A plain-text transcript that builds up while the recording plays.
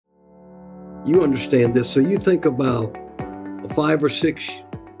you understand this. So you think about a 5 or 6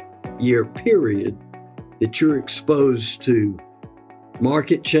 year period that you're exposed to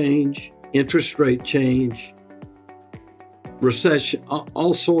market change, interest rate change, recession,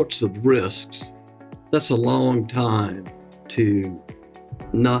 all sorts of risks. That's a long time to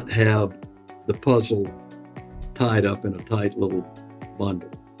not have the puzzle tied up in a tight little bundle.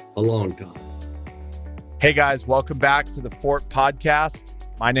 A long time. Hey guys, welcome back to the Fort Podcast.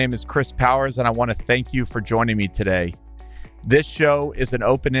 My name is Chris Powers, and I want to thank you for joining me today. This show is an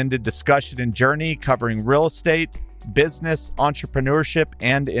open-ended discussion and journey covering real estate, business, entrepreneurship,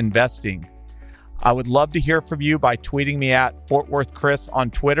 and investing. I would love to hear from you by tweeting me at Fort Worth Chris on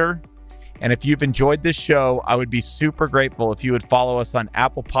Twitter. And if you've enjoyed this show, I would be super grateful if you would follow us on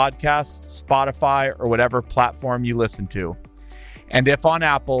Apple Podcasts, Spotify, or whatever platform you listen to. And if on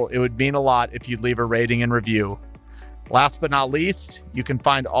Apple, it would mean a lot if you'd leave a rating and review. Last but not least, you can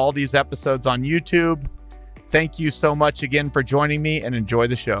find all these episodes on YouTube. Thank you so much again for joining me, and enjoy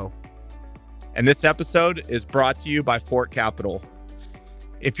the show. And this episode is brought to you by Fort Capital.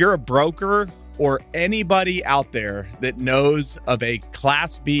 If you're a broker or anybody out there that knows of a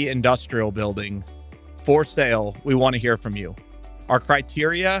Class B industrial building for sale, we want to hear from you. Our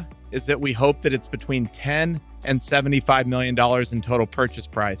criteria is that we hope that it's between $10 and $75 million in total purchase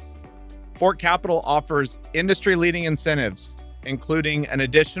price. Fort Capital offers industry-leading incentives, including an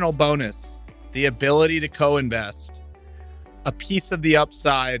additional bonus, the ability to co-invest, a piece of the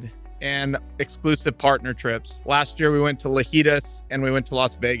upside, and exclusive partner trips. Last year, we went to Lajitas and we went to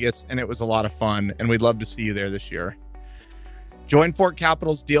Las Vegas, and it was a lot of fun, and we'd love to see you there this year. Join Fort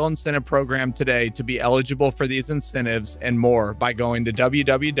Capital's Deal Incentive Program today to be eligible for these incentives and more by going to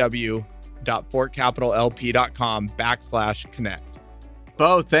www.fortcapitallp.com/connect.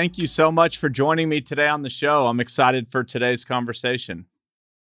 Bo, thank you so much for joining me today on the show. I'm excited for today's conversation.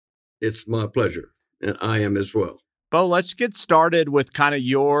 It's my pleasure, and I am as well. Bo, let's get started with kind of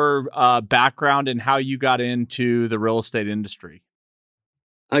your background and how you got into the real estate industry.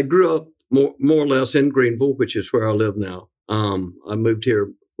 I grew up more or less in Greenville, which is where I live now. I moved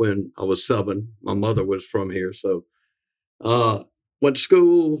here when I was 7. My mother was from here, so went to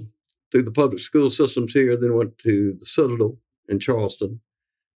school through the public school systems here, then went to the Citadel in Charleston.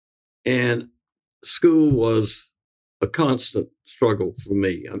 And school was a constant struggle for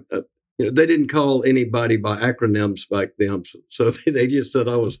me. They didn't call anybody by acronyms back then, so they just said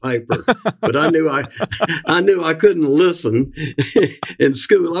I was hyper. But I knew I couldn't listen in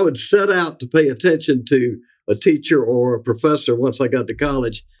school. I would set out to pay attention to a teacher or a professor once I got to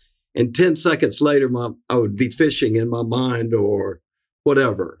college, and 10 seconds later, I would be fishing in my mind or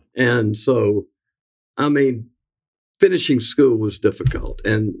whatever. And so, finishing school was difficult,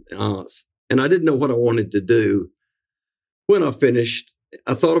 and I didn't know what I wanted to do when I finished.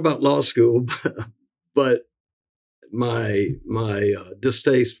 I thought about law school, but my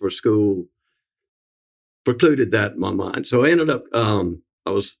distaste for school precluded that in my mind. So I ended up,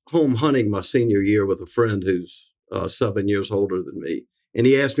 I was home hunting my senior year with a friend who's 7 years older than me. And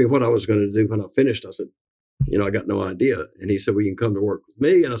he asked me what I was going to do when I finished. I said, I got no idea. And he said, well, you can come to work with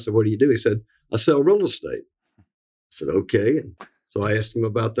me. And I said, what do you do? He said, I sell real estate. I said, okay. And so I asked him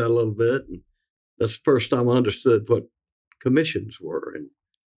about that a little bit. And that's the first time I understood what commissions were. And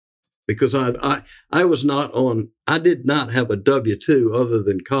because I did not have a W-2 other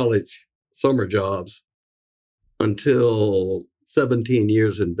than college summer jobs until 17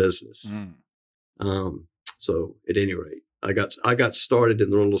 years in business. So at any rate, I got started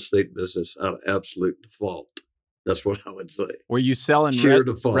in the real estate business out of absolute default. That's what I would say. Were you selling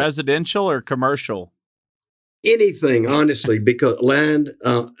residential or commercial? Anything, honestly, because land,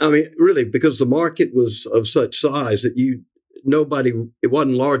 really, because the market was of such size that it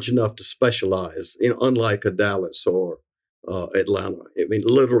wasn't large enough to specialize, unlike a Dallas or Atlanta.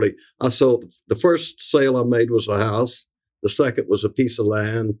 Literally, I sold, the first sale I made was a house. The second was a piece of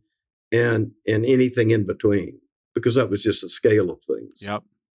land and anything in between, because that was just the scale of things. Yep.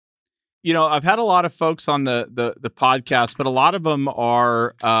 I've had a lot of folks on the podcast, but a lot of them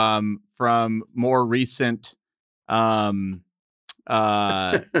are from more recent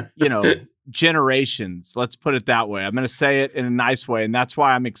generations. Let's put it that way. I'm going to say it in a nice way. And that's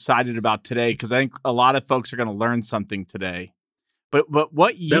why I'm excited about today, because I think a lot of folks are going to learn something today. But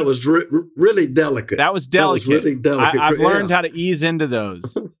that was really delicate. That was delicate. That was really delicate. I've learned how to ease into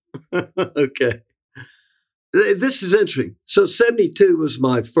those. Okay. This is interesting. So 72 was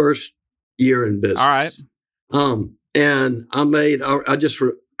my first year in business. All right. And I just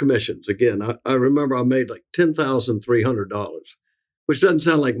commissions again. I remember I made like $10,300, which doesn't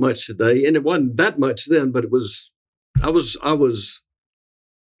sound like much today. And it wasn't that much then, but it was, I was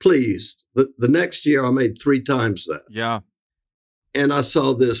pleased. The next year, I made 3 times that. Yeah. And I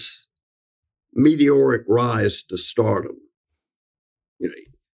saw this meteoric rise to stardom. You know,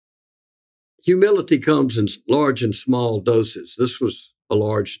 humility comes in large and small doses. This was a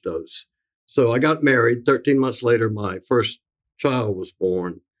large dose. So I got married. 13 months later, my first child was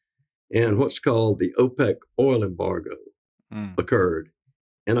born. And what's called the OPEC oil embargo occurred.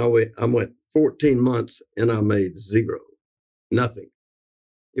 And I went 14 months and I made zero, nothing.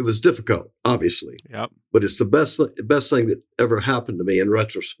 It was difficult, obviously. Yep. But it's the best thing that ever happened to me in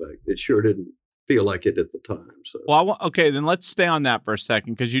retrospect. It sure didn't feel like it at the time. So, well, okay, then let's stay on that for a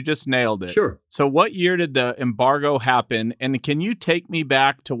second because you just nailed it. Sure. So what year did the embargo happen? And can you take me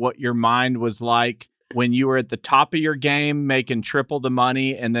back to what your mind was like when you were at the top of your game, making triple the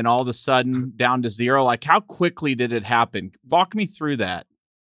money, and then all of a sudden down to zero? Like, how quickly did it happen? Walk me through that.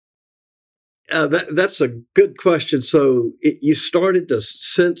 That's a good question. So you started to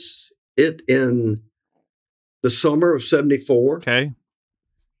sense it in the summer of 74. Okay.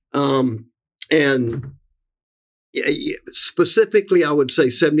 And specifically, I would say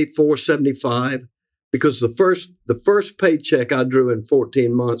 74, 75, because the first paycheck I drew in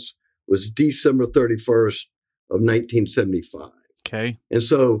 14 months was December 31st of 1975. Okay. And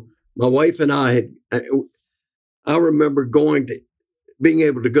so my wife and I remember being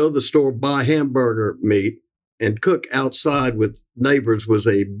able to go to the store, buy hamburger meat, and cook outside with neighbors was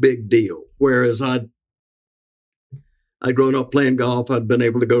a big deal. Whereas I'd grown up playing golf. I'd been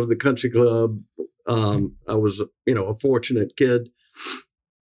able to go to the country club. I was, a fortunate kid.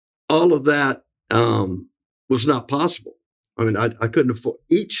 All of that was not possible. I mean, I couldn't afford.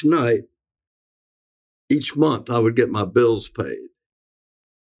 Each month, I would get my bills paid.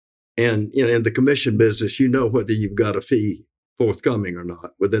 And in the commission business, whether you've got a fee forthcoming or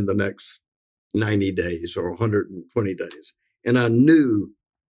not within the next 90 days or 120 days. And I knew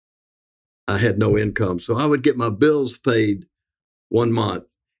I had no income. So I would get my bills paid one month,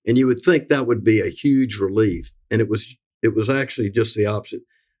 and you would think that would be a huge relief. And it was actually just the opposite.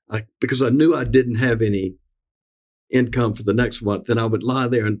 Because I knew I didn't have any income for the next month, then I would lie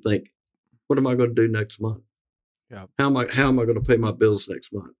there and think, what am I going to do next month? Yeah. How am I going to pay my bills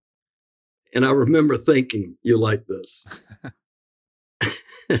next month? And I remember thinking, you like this.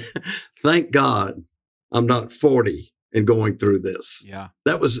 Thank God I'm not 40 and going through this. Yeah.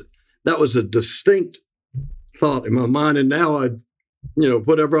 That was a distinct thought in my mind. And now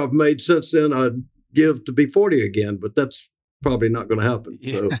whatever I've made since then, I'd give to be 40 again, but that's probably not going to happen.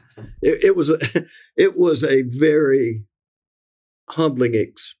 Yeah. So it was a very humbling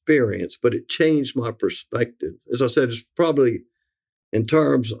experience, but it changed my perspective. As I said, it's probably in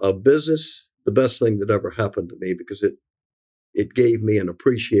terms of business, the best thing that ever happened to me, because it gave me an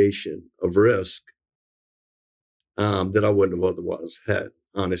appreciation of risk that I wouldn't have otherwise had,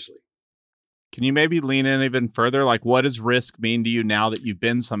 honestly. Can you maybe lean in even further? Like, what does risk mean to you now that you've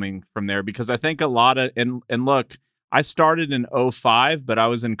been something from there? Because I think a lot of, and look, I started in 2005, but I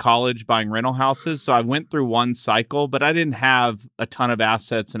was in college buying rental houses. So I went through one cycle, but I didn't have a ton of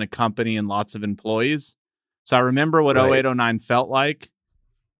assets in a company and lots of employees. So I remember what 08, 09 felt like.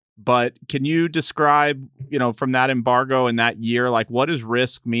 But can you describe, from that embargo and that year, like, what does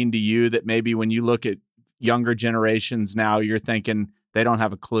risk mean to you that maybe when you look at younger generations now, you're thinking they don't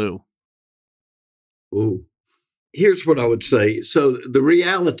have a clue? Ooh. Here's what I would say. So the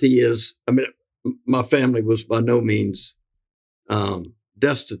reality is, my family was by no means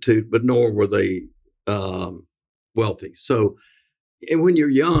destitute, but nor were they wealthy. So, and when you're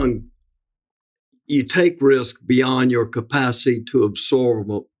young, you take risk beyond your capacity to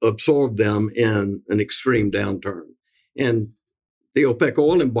absorb them in an extreme downturn. And the OPEC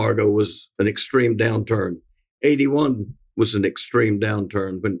oil embargo was an extreme downturn. 81 was an extreme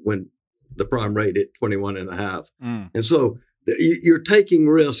downturn when the prime rate hit 21 and a half. And so you're taking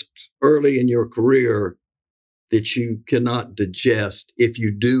risks early in your career that you cannot digest if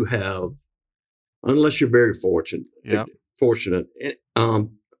you do have, unless you're very fortunate,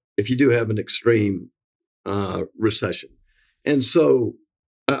 if you do have an extreme recession. And so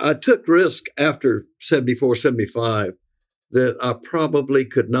I took risk after 74, 75 that I probably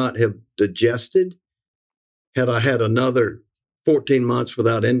could not have digested had I had another 14 months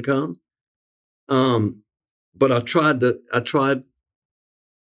without income. But I tried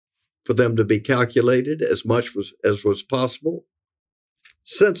for them to be calculated as much as was possible.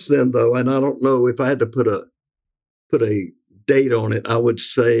 Since then, though, and I don't know if I had to put a date on it, I would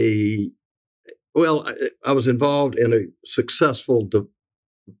say, well, I was involved in a successful,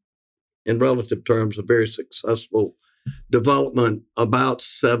 in relative terms, a very successful development about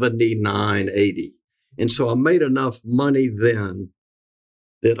 79, 80. And so I made enough money then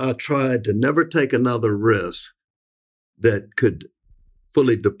that I tried to never take another risk that could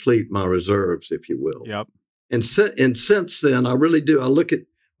fully deplete my reserves, if you will. Yep. And since then, I really do.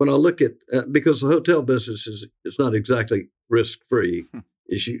 When I look at because the hotel business is not exactly risk free,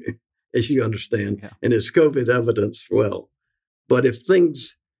 as you understand, Yeah. and it's COVID evidenced well. But if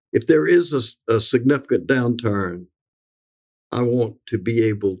there is a significant downturn, I want to be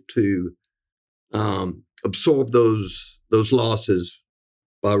able to absorb those losses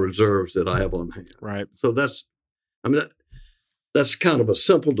by reserves that I have on hand. Right. So that's kind of a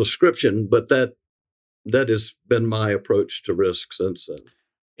simple description, but that has been my approach to risk since then.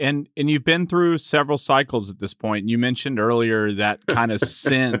 And you've been through several cycles at this point. You mentioned earlier that kind of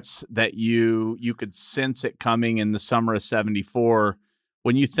sense that you could sense it coming in the summer of 74.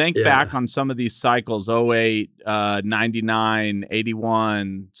 When you think back on some of these cycles, 08, 99,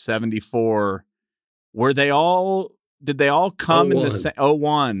 81, 74, did they all come in the same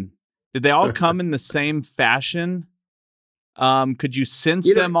 01? Did they all come in the same fashion? Could you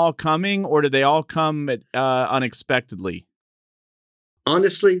sense them all coming, or did they all come unexpectedly?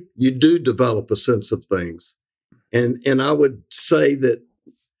 Honestly, you do develop a sense of things. And I would say that,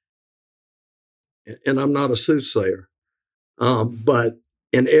 and I'm not a soothsayer, but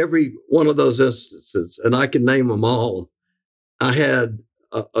in every one of those instances, and I can name them all, I had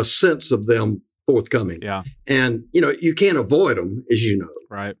a sense of them forthcoming. Yeah. And, you can't avoid them, as you know.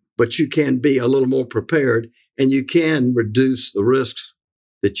 Right. But you can be a little more prepared, and you can reduce the risks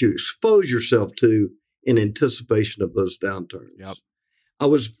that you expose yourself to in anticipation of those downturns. Yep. I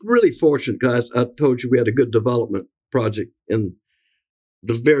was really fortunate, guys. I told you we had a good development project in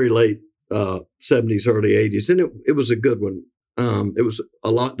the very late 70s, early 80s, and it was a good one. It was a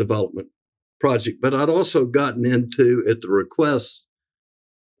lot development project, but I'd also gotten into, at the request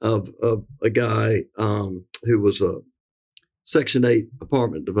of a guy who was a Section 8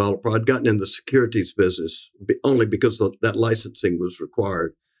 apartment developer, I'd gotten in the securities business only because that licensing was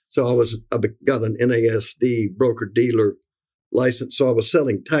required. So I got an NASD broker-dealer license. So I was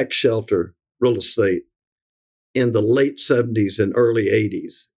selling tax shelter real estate in the late 70s and early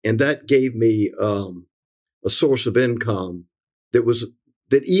 80s. And that gave me a source of income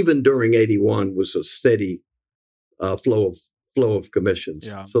that even during 81 was a steady flow of commissions.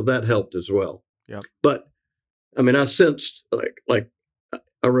 Yeah. So that helped as well. Yeah. But I mean, I sensed like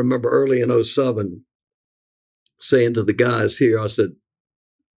I remember early in 07 saying to the guys here, I said,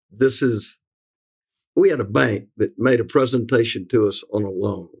 we had a bank that made a presentation to us on a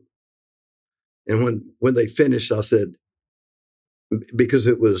loan. And when they finished, I said, because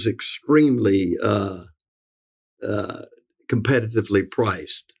it was extremely competitively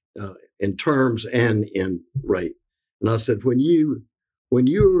priced in terms and in rate. And I said, when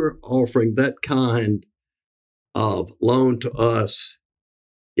you're offering that kind of loan to us,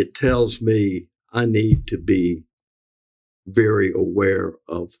 it tells me I need to be very aware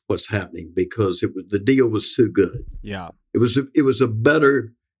of what's happening, because the deal was too good. Yeah. It was a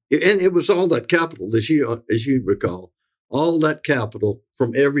better, and it was all that capital, as you recall, all that capital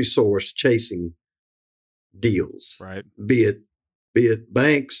from every source chasing deals. Right. Be it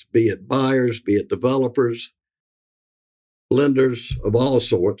banks, be it buyers, be it developers, lenders of all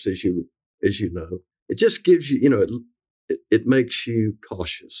sorts, as you know. It just gives you, it makes you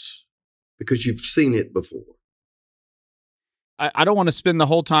cautious because you've seen it before. I don't want to spend the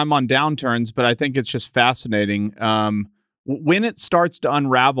whole time on downturns, but I think it's just fascinating. When it starts to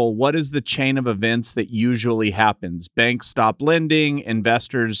unravel, what is the chain of events that usually happens? Banks stop lending,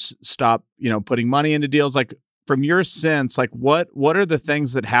 investors stop, putting money into deals. Like, from your sense, like what are the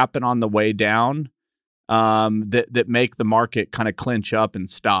things that happen on the way down that make the market kind of clinch up and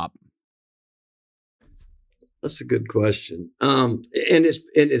stop? That's a good question. And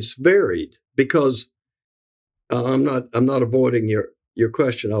it's varied, because I'm not avoiding your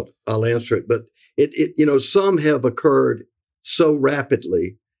question. I'll answer it, but it some have occurred so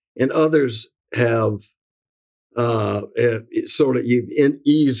rapidly, and others have sort of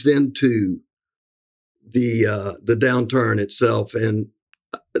eased into the downturn itself. And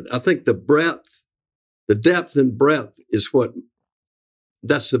I think the depth and breadth is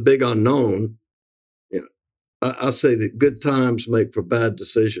that's the big unknown. I say that good times make for bad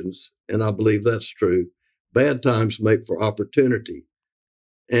decisions, and I believe that's true. Bad times make for opportunity.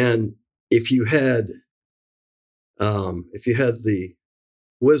 And if you had the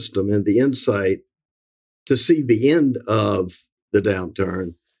wisdom and the insight to see the end of the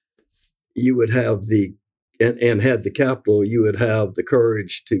downturn, you would have and had the capital, you would have the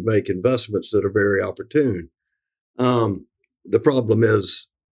courage to make investments that are very opportune. The problem is,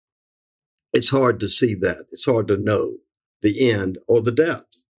 it's hard to see that. It's hard to know the end or the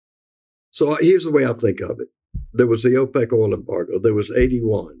depth. So here's the way I think of it. There was the OPEC oil embargo. There was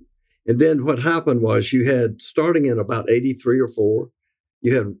 81. And then what happened was you had, starting in about 83 or 4,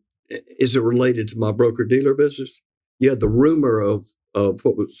 you had, is it related to my broker-dealer business? You had the rumor of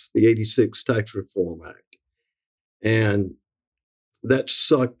what was the 86 Tax Reform Act. And that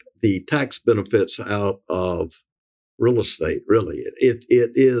sucked the tax benefits out of real estate, really. It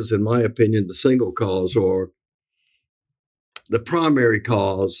is, in my opinion, the single cause or the primary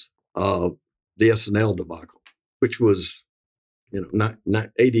cause of the S&L debacle, which was, not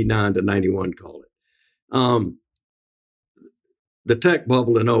 89 to 91, call it. The tech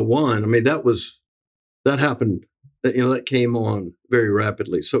bubble in 01, I mean, that happened, that came on very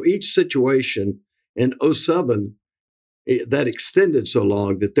rapidly. So each situation in 07, that extended so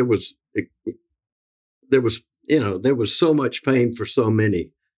long that there was so much pain for so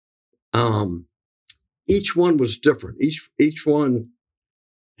many. Each one was different. Each one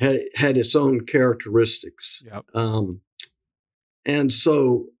had its own characteristics. Yep. And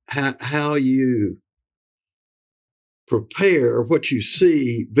so how you prepare what you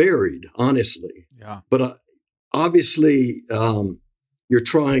see varied, honestly. Yeah. But obviously, you're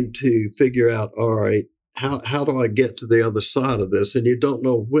trying to figure out, all right, how do I get to the other side of this? And you don't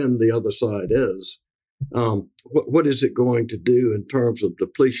know when the other side is. What is it going to do in terms of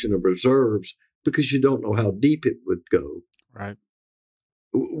depletion of reserves? Because you don't know how deep it would go. Right.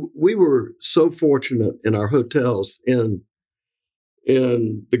 We were so fortunate in our hotels in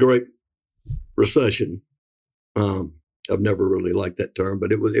the Great Recession. I've never really liked that term,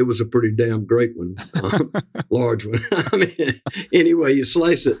 but it was a pretty damn great one, large one. I mean, any way you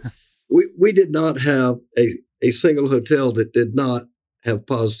slice it, we did not have a single hotel that did not have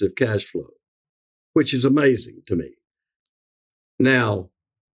positive cash flow, which is amazing to me. Now,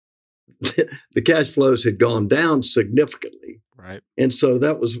 the cash flows had gone down significantly, right? And so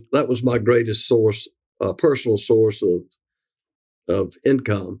that was my greatest source, personal source of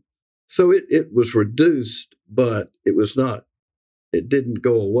income. So it was reduced, but it didn't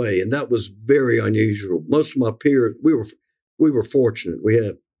go away. And that was very unusual. Most of my peers, we were fortunate. We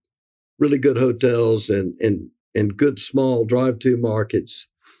had really good hotels and good small drive-to markets.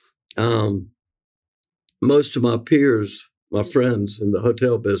 Most of my peers, my friends in the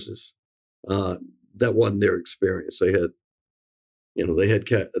hotel business, that wasn't their experience.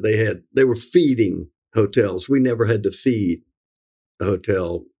 They were feeding hotels. We never had to feed a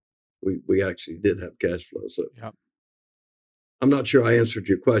hotel. We actually did have cash flow. So yep. I'm not sure I answered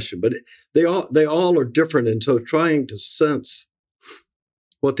your question, but they all are different. And so trying to sense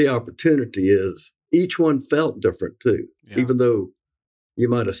what the opportunity is, each one felt different too, even though you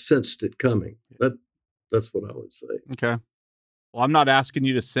might have sensed it coming. That's what I would say. Okay. Well, I'm not asking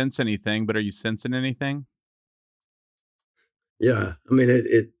you to sense anything, but are you sensing anything? Yeah. I mean,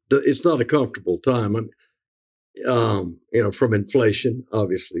 it's not a comfortable time. From inflation,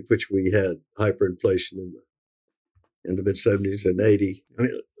 obviously, which we had hyperinflation in the mid 70s and 80. I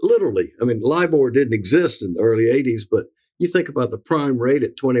mean, literally, LIBOR didn't exist in the early 80s, but you think about the prime rate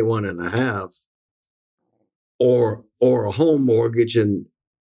at 21.5, or a home mortgage in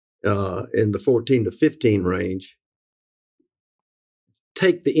the 14 to 15 range.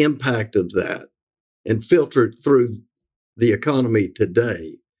 Take the impact of that and filter it through the economy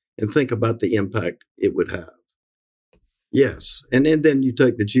today and think about the impact it would have. Yes. And then you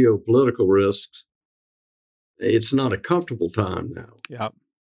take the geopolitical risks. It's not a comfortable time now. Yeah.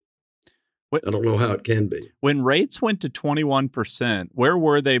 I don't know how it can be. When rates went to 21%, where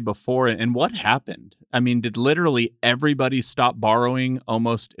were they before and what happened? I mean, did literally everybody stop borrowing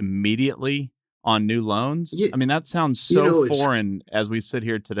almost immediately on new loans? Yeah. I mean, that sounds so foreign as we sit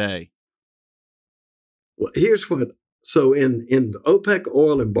here today. Well, here's what. So in the OPEC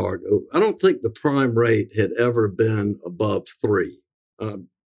oil embargo, I don't think the prime rate had ever been above 3.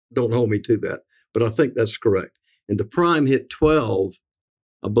 Don't hold me to that, but I think that's correct. And the prime hit 12.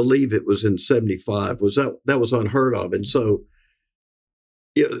 I believe it was in 75. That was unheard of. And so,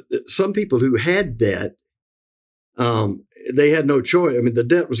 some people who had debt, they had no choice. I mean, the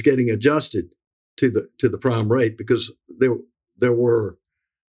debt was getting adjusted to the prime rate because there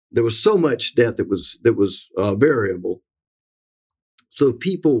was so much debt that was variable. So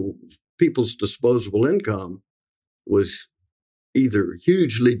people's disposable income was either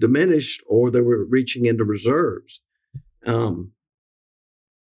hugely diminished or they were reaching into reserves. And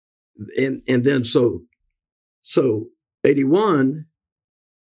then so 81,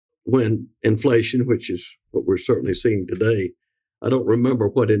 when inflation, which is what we're certainly seeing today, I don't remember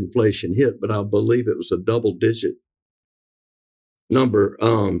what inflation hit, but I believe it was a double-digit number.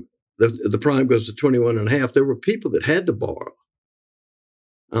 the prime goes to 21 and a half, there were people that had to borrow.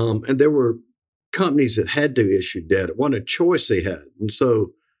 And there were companies that had to issue debt. It wasn't a choice they had. And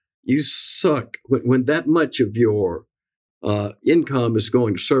so you suck when that much of your income is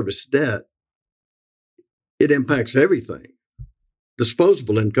going to service debt. It impacts everything.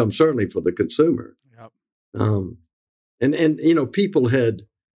 Disposable income, certainly for the consumer. Yep. And people had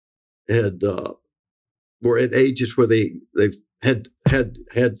were at ages where they've had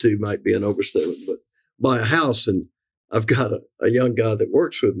to, might be an overstatement, but buy a house. And I've got a young guy that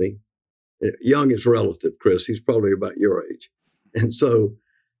works with me. Young is relative, Chris. He's probably about your age. And so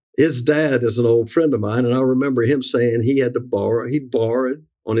his dad is an old friend of mine. And I remember him saying he had to borrow. He borrowed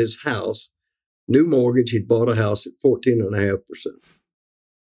on his house, new mortgage. He'd bought a house at 14.5%.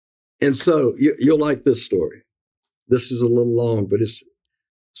 And so you'll like this story. This is a little long, but it's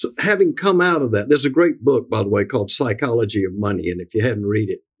so having come out of that. There's a great book, by the way, called Psychology of Money. And if you hadn't read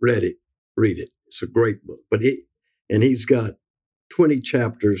it. It's a great book. But he's got 20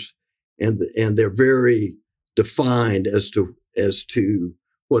 chapters, and they're very defined as to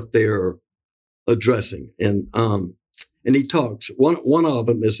what they're addressing. And he talks. One of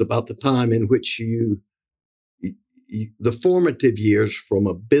them is about the time in which the formative years from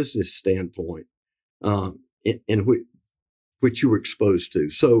a business standpoint, in which you were exposed to.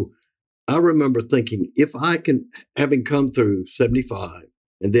 So I remember thinking, if I can, having come through 75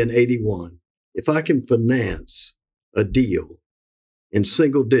 and then 81, if I can finance a deal in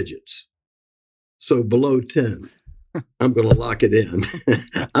single digits, so below 10, I'm going to lock it in.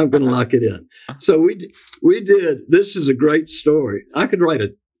 I'm going to lock it in. So we did. This is a great story. I could write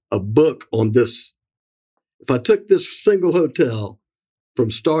a book on this. If I took this single hotel from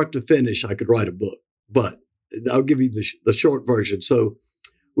start to finish, I could write a book. But I'll give you the short version. So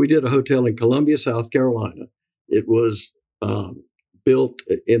we did a hotel in Columbia, South Carolina. It was built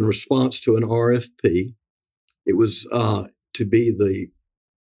in response to an RFP. It was to be the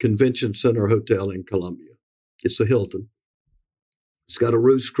convention center hotel in Columbia. It's a Hilton. It's got a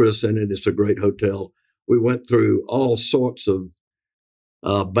Roost Chris in it. It's a great hotel. We went through all sorts of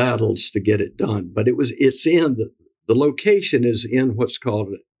battles to get it done, but it's in the location is in what's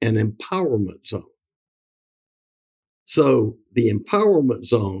called an empowerment zone. So the empowerment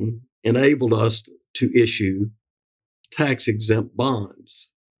zone enabled us to issue tax-exempt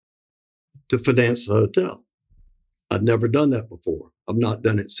bonds to finance the hotel. I'd never done that before. I've not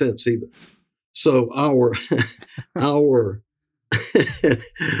done it since either. So our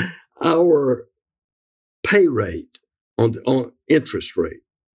pay rate on interest rate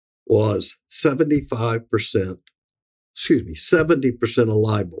was 70% of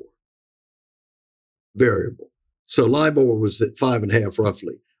LIBOR variable. So LIBOR was at 5.5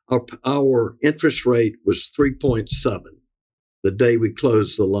 roughly. Our interest rate was 3.7 the day we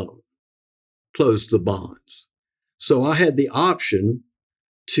closed the bonds. So I had the option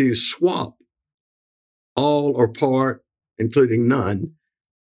to swap all or part, including none,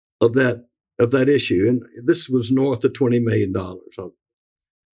 of that issue. And this was north of $20 million.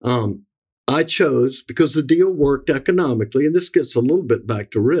 I chose, because the deal worked economically, and this gets a little bit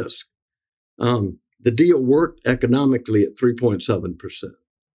back to risk. The deal worked economically at 3.7%,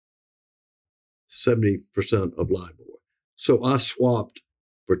 70% of LIBOR. So I swapped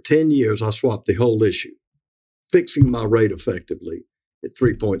for 10 years, I swapped the whole issue, fixing my rate effectively at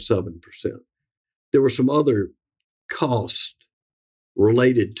 3.7%. There were some other costs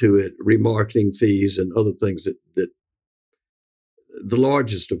related to it, remarketing fees and other things that the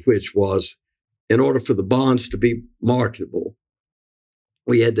largest of which was, in order for the bonds to be marketable,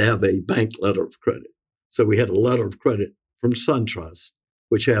 we had to have a bank letter of credit. So we had a letter of credit from SunTrust,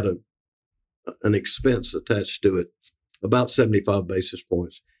 which had an expense attached to it, about 75 basis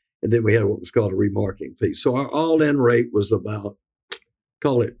points. And then we had what was called a remarketing fee. So our all-in rate was about,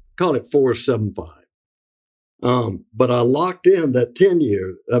 call it 4.75. But I locked in that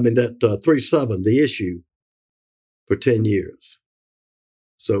 3.7, the issue, for 10 years.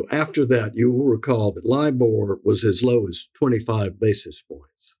 So after that, you will recall that LIBOR was as low as 25 basis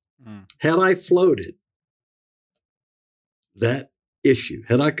points. Had I floated that issue,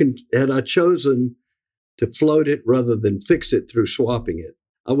 had I chosen to float it rather than fix it through swapping it,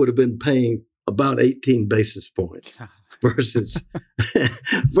 I would have been paying about 18 basis points versus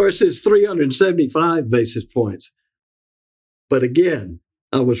 375 basis points. But again,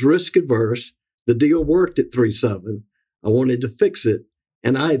 I was risk adverse. The deal worked at 3.7. I wanted to fix it.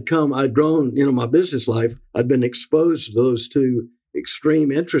 And I'd grown, my business life. I'd been exposed to those two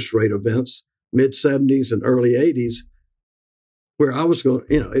extreme interest rate events, mid 70s and early 80s, where I was going,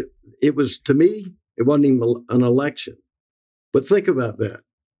 it was, to me, it wasn't even an election. But think about that.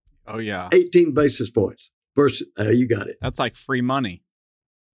 Oh, yeah. 18 basis points. Versus, you got it. That's like free money.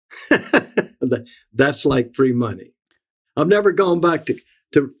 That's like free money. I've never gone back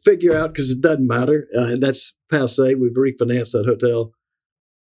to figure out because it doesn't matter. That's passé. We've refinanced that hotel.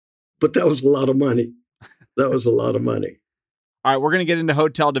 But that was a lot of money. That was a lot of money. All right, we're going to get into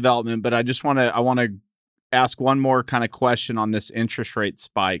hotel development, but I want to ask one more kind of question on this interest rate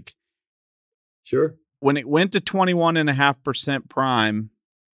spike. Sure. When it went to 21.5% prime,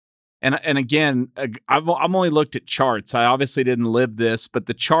 and again, I've only looked at charts. I obviously didn't live this, but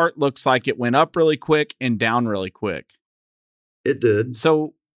the chart looks like it went up really quick and down really quick. It did.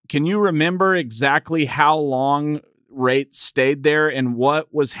 So can you remember exactly how long rates stayed there and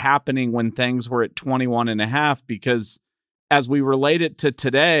what was happening when things were at 21.5? Because as we relate it to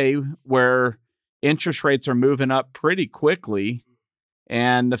today, where interest rates are moving up pretty quickly,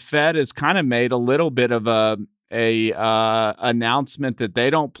 and the Fed has kind of made a little bit of a announcement that they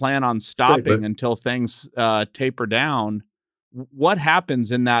don't plan on stopping until things taper down. What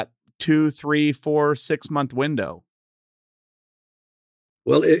happens in that 2, 3, 4, 6 month window?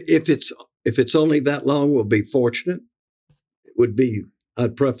 Well, if it's only that long, we'll be fortunate. It would be.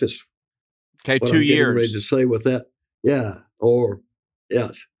 I'd preface. Okay, what 2 I'm years. Ready to say with that, yeah, or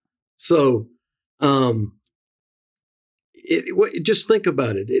yes. So, just think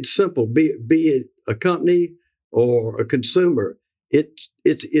about it. It's simple. Be it a company or a consumer, it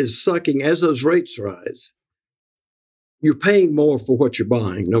is sucking as those rates rise. You're paying more for what you're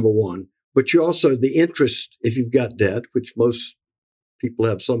buying, number one, but you also the interest if you've got debt, which most people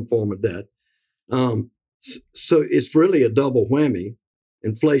have some form of debt. So it's really a double whammy: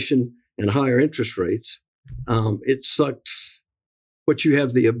 inflation and higher interest rates. It sucks what you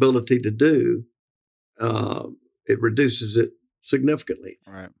have the ability to do. It reduces it significantly.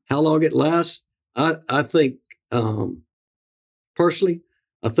 Right. How long it lasts, I think. Personally,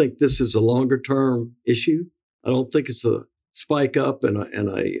 I think this is a longer term issue. I don't think it's a spike up and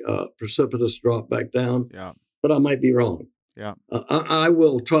a precipitous drop back down. Yeah. But I might be wrong. Yeah. I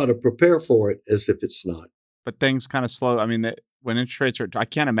will try to prepare for it as if it's not. But things kind of slow. I mean, when interest rates are, I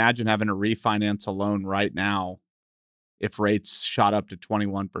can't imagine having to refinance a loan right now if rates shot up to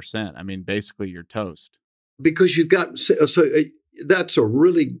 21%. I mean, basically you're toast. Because you've got, that's a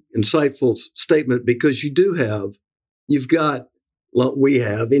really insightful statement because we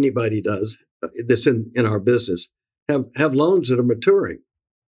have, anybody does, that's in our business, have loans that are maturing.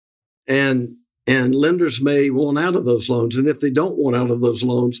 And lenders may want out of those loans. And if they don't want out of those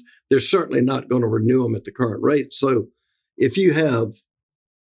loans, they're certainly not going to renew them at the current rate. So if you have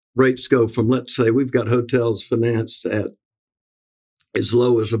rates go from, let's say, we've got hotels financed at as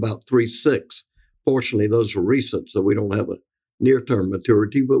low as about 3.6. Fortunately, those were recent, so we don't have a near-term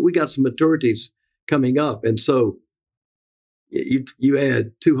maturity, but we got some maturities coming up. And so you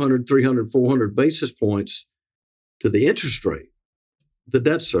add 200, 300, 400 basis points to the interest rate, the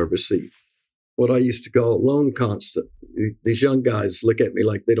debt service, what I used to call loan constant. These young guys look at me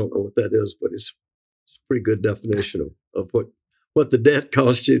like they don't know what that is, but it's a pretty good definition of what the debt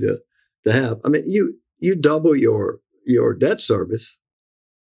costs you to have. I mean, you double your debt service.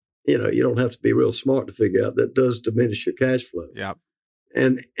 You don't have to be real smart to figure out that does diminish your cash flow. Yeah.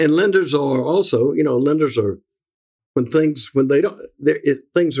 And lenders are also, lenders are when things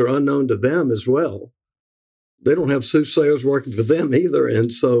are unknown to them as well. They don't have soothsayers working for them either,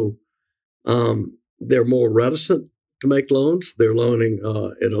 and so they're more reticent to make loans. They're loaning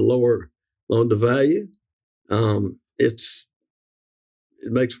at a lower loan to value. It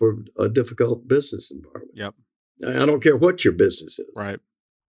makes for a difficult business environment. Yep. I don't care what your business is. Right.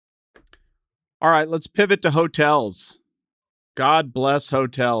 All right, let's pivot to hotels. God bless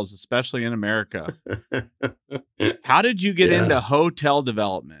hotels, especially in America. How did you get into hotel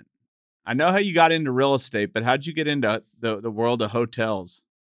development? I know how you got into real estate, but how did you get into the world of hotels?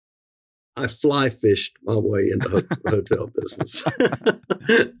 I fly fished my way into the hotel business.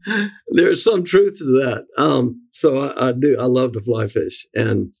 There's some truth to that. So I do. I love to fly fish.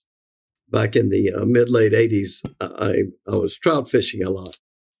 And back in the mid-late 80s, I was trout fishing a lot.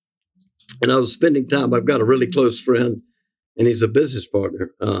 And I was spending time. I've got a really close friend, and he's a business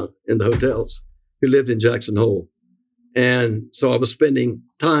partner in the hotels who lived in Jackson Hole. And so I was spending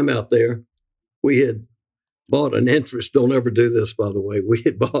time out there. We had bought an interest. Don't ever do this, by the way. We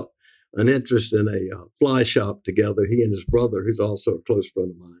had bought an interest in a fly shop together, he and his brother, who's also a close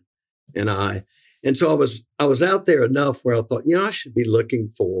friend of mine, and I. And so I was out there enough where I thought, I should be looking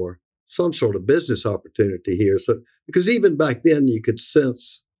for some sort of business opportunity here. So, because even back then you could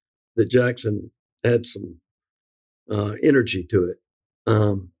sense that Jackson had some energy to it.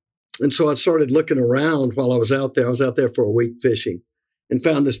 And so I started looking around while I was out there. I was out there for a week fishing. and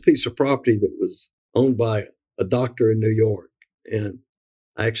found this piece of property that was owned by a doctor in New York. And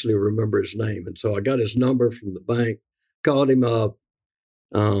I actually remember his name. And so I got his number from the bank, called him up.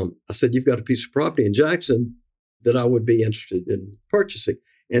 I said, "You've got a piece of property in Jackson that I would be interested in purchasing."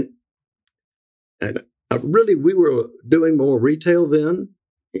 And really, we were doing more retail then.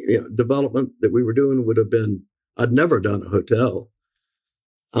 Development that we were doing would have been, I'd never done a hotel.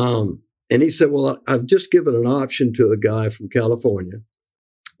 And he said, "Well, I've just given an option to a guy from California,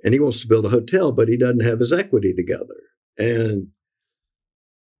 and he wants to build a hotel, but he doesn't have his equity together." And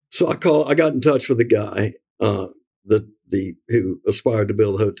so I got in touch with the guy, who aspired to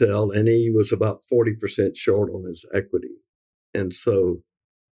build a hotel, and he was about 40% short on his equity. And so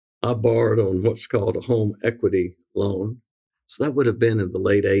I borrowed on what's called a home equity loan. So that would have been in the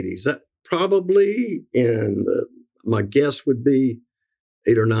late 80s. That probably my guess would be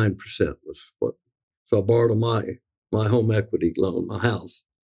 8 or 9% was what. So I borrowed on my home equity loan, my house.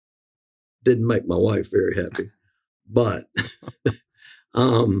 Didn't make my wife very happy, but,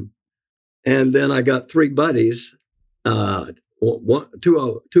 and then I got 3 buddies, two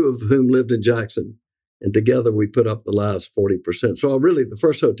of whom lived in Jackson, and together we put up the last 40%. So the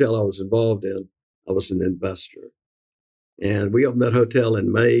first hotel I was involved in, I was an investor. And we opened that hotel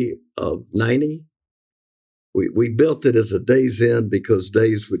in May of 90. We built it as a days in because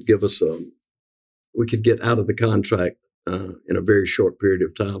days would give us we could get out of the contract in a very short period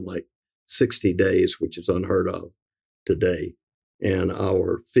of time, like 60 days, which is unheard of today. And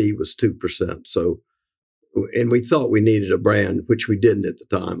our fee was 2%. So, and we thought we needed a brand, which we didn't at the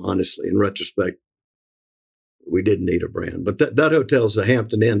time, honestly. In retrospect, we didn't need a brand. But that hotel's the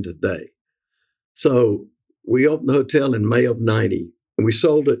Hampton Inn today. So we opened the hotel in May of 90, and we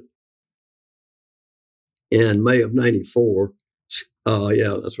sold it in May of 94.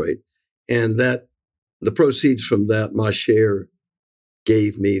 Yeah, that's right. And the proceeds from that, my share,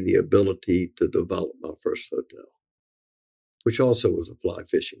 gave me the ability to develop my first hotel, which also was a fly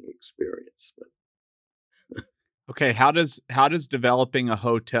fishing experience. Okay, how does developing a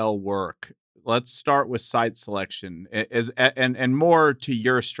hotel work? Let's start with site selection. And more to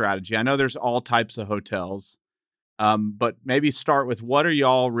your strategy. I know there's all types of hotels, but maybe start with what are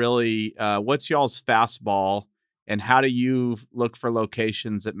y'all really? What's y'all's fastball, and how do you look for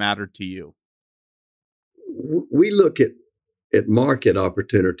locations that matter to you? We look at market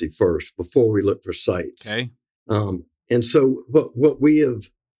opportunity first before we look for sites. Okay. And so what we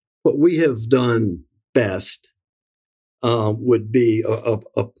have done best would be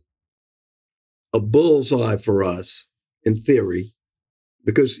a bullseye for us in theory,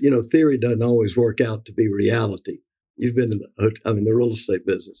 because theory doesn't always work out to be reality. You've been in the real estate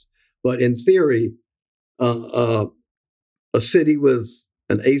business, but in theory, a city with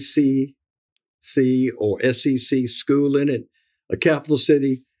an ACC or SEC school in it, a capital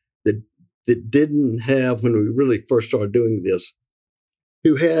city that didn't have, when we really first started doing this,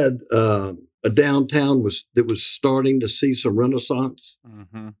 who had a downtown that was starting to see some renaissance,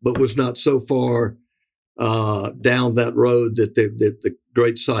 but was not so far down that road that the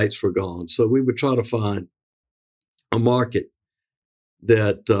great sites were gone. So we would try to find a market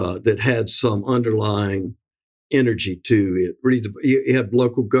that had some underlying energy to it. Really, you had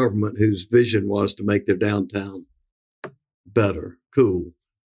local government whose vision was to make their downtown better, cool.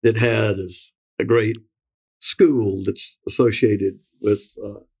 That had a great school that's associated with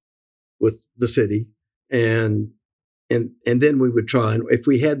the city, and then we would try, and if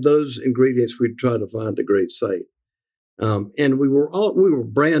we had those ingredients, we'd try to find a great site. And we were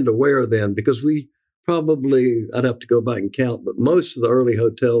brand aware then, because I'd have to go back and count, but most of the early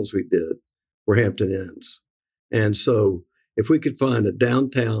hotels we did were Hampton Inns. And so if we could find a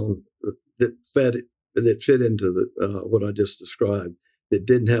downtown that fit into what I just described, that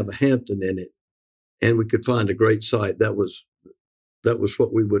didn't have a Hampton in it, and we could find a great site, that was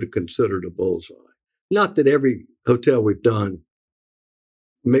what we would have considered a bullseye. Not that every hotel we've done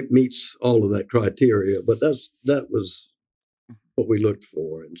meets all of that criteria, but that was what we looked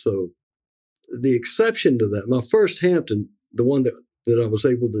for. And so the exception to that, my first Hampton, the one that I was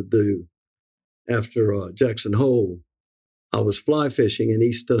able to do after Jackson Hole, I was fly fishing in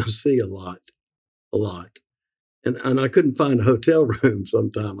East Tennessee a lot. And I couldn't find a hotel room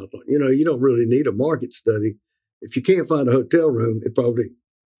sometime. I thought, you don't really need a market study. If you can't find a hotel room, if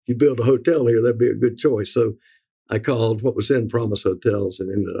you build a hotel here, that'd be a good choice. So I called what was then Promise Hotels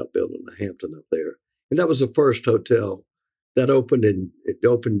and ended up building the Hampton up there. And that was the first hotel that opened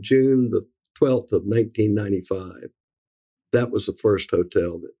June the 12th of 1995. That was the first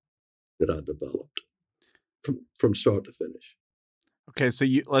hotel that I developed from start to finish. Okay, so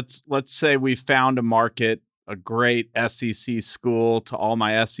let's say we found a market, a great SEC school to all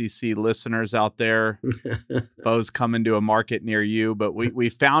my SEC listeners out there. Bo's coming to a market near you, but we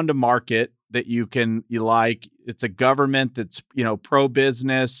found a market that you like. It's a government that's,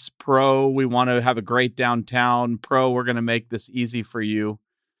 pro-business, we want to have a great downtown, we're going to make this easy for you.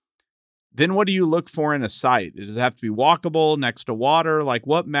 Then what do you look for in a site? Does it have to be walkable, next to water? Like,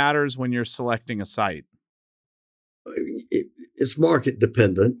 what matters when you're selecting a site? It's market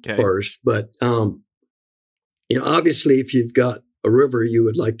dependent first, but obviously, if you've got a river, you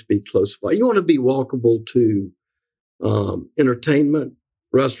would like to be close by. You want to be walkable to entertainment,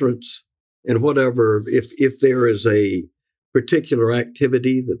 restaurants, and whatever. If there is a particular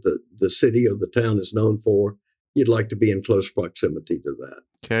activity that the city or the town is known for, you'd like to be in close proximity to that.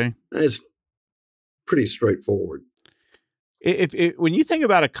 Okay, it's pretty straightforward. When you think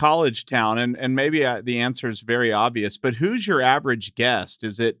about a college town, and maybe the answer is very obvious, but who's your average guest?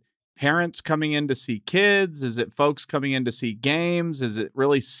 Is it parents coming in to see kids? Is it folks coming in to see games? Is it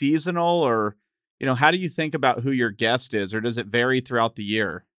really seasonal? Or, how do you think about who your guest is? Or does it vary throughout the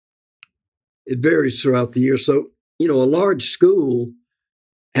year? It varies throughout the year. So, a large school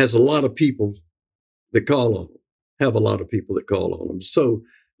has a lot of people that call on them, So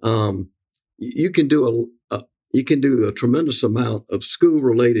you can do a tremendous amount of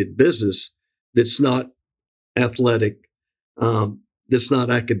school-related business that's not athletic, that's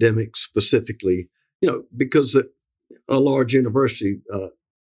not academic specifically, because a large university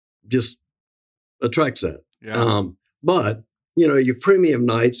just attracts that. Yeah. But, your premium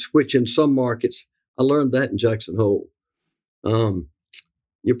nights, which in some markets, I learned that in Jackson Hole,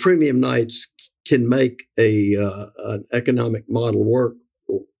 your premium nights can make an economic model work,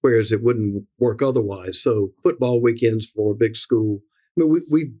 whereas it wouldn't work otherwise. So football weekends for a big school. I mean,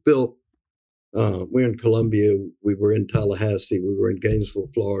 we built, we're in Columbia, we were in Tallahassee, we were in Gainesville,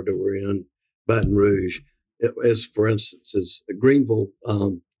 Florida, we're in Baton Rouge. As for instance, as Greenville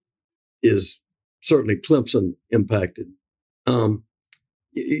is certainly Clemson impacted.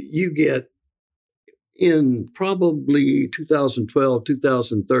 You get in probably 2012,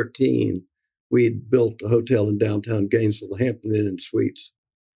 2013, we had built a hotel in downtown Gainesville, the Hampton Inn and Suites.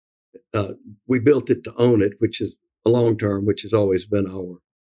 We built it to own it, which is a long-term, which has always been our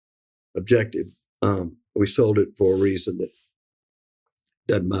objective. We sold it for a reason that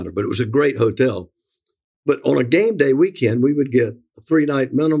doesn't matter, but it was a great hotel. But on a game day weekend, we would get a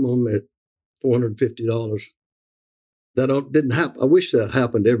 3-night minimum at $450. That didn't happen. I wish that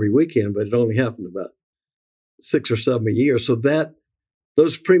happened every weekend, but it only happened about 6 or 7 a year. So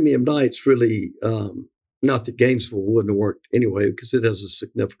those premium nights really, not that Gainesville wouldn't have worked anyway, because it has a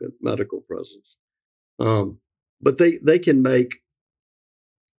significant medical presence. But they can make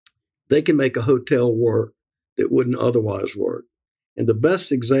a hotel work that wouldn't otherwise work. And the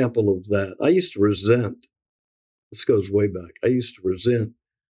best example of that, I used to resent, this goes way back, I used to resent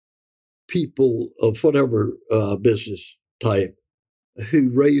people of whatever business type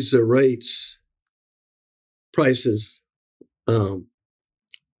who raise their prices when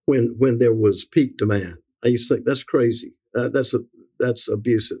there was peak demand. I used to think that's crazy. That's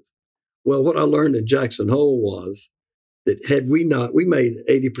abusive. Well, what I learned in Jackson Hole was that we made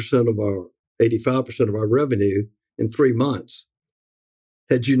 85% of our revenue in 3 months.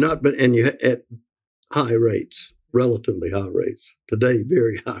 Had you not been, and you at high rates, relatively high rates, today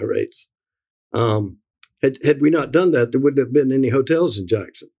very high rates. Had we not done that, there wouldn't have been any hotels in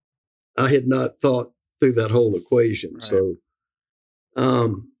Jackson. I had not thought through that whole equation. Right. So,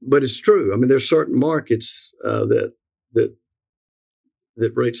 but it's true. I mean, there's certain markets that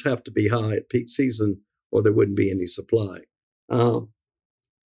rates have to be high at peak season, or there wouldn't be any supply.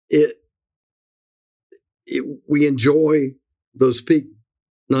 We enjoy those peak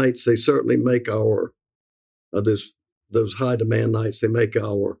nights. They certainly make our those high demand nights. They make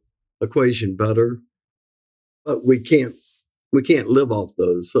our equation better, but we can't live off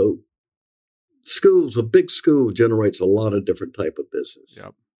those. So a big school generates a lot of different type of business,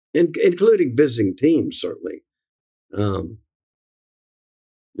 yep, including visiting teams, certainly.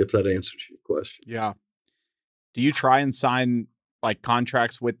 If that answers your question. Yeah. Do you try and sign like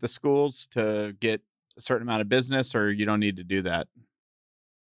contracts with the schools to get a certain amount of business, or you don't need to do that?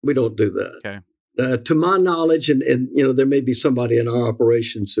 We don't do that. Okay. To my knowledge, and there may be somebody in our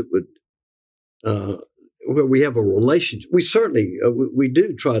operations that would, where we have a relationship. We certainly we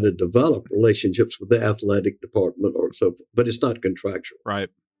do try to develop relationships with the athletic department or so, but it's not contractual. Right.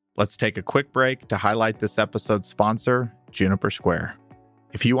 Let's take a quick break to highlight this episode's sponsor, Juniper Square.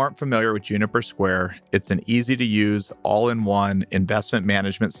 If you aren't familiar with Juniper Square, it's an easy-to-use, all-in-one investment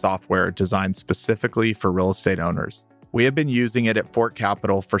management software designed specifically for real estate owners. We have been using it at Fort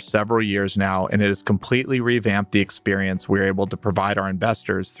Capital for several years now, and it has completely revamped the experience we're able to provide our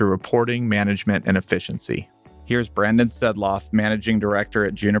investors through reporting, management, and efficiency. Here's Brandon Sedloff, Managing Director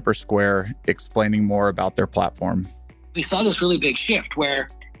at Juniper Square, explaining more about their platform. We saw this really big shift where,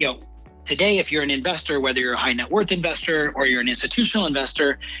 today, if you're an investor, whether you're a high net worth investor or you're an institutional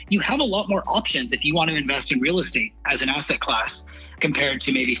investor, you have a lot more options if you want to invest in real estate as an asset class compared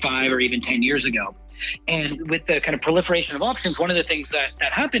to maybe 5 or even 10 years ago. And with the kind of proliferation of options, one of the things that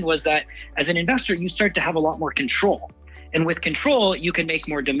happened was that as an investor, you start to have a lot more control. And with control, you can make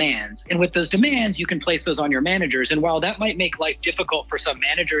more demands. And with those demands, you can place those on your managers. And while that might make life difficult for some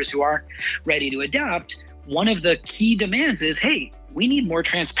managers who aren't ready to adapt, one of the key demands is, hey, we need more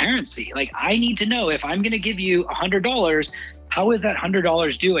transparency. Like, I need to know if I'm going to give you $100, how is that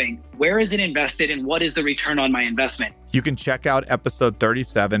 $100 doing? Where is it invested? And what is the return on my investment? You can check out episode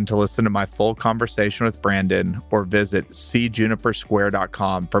 37 to listen to my full conversation with Brandon, or visit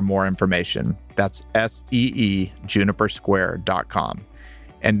seejunipersquare.com for more information. That's SEE junipersquare.com.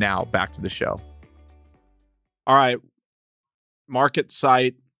 And now back to the show. All right. Market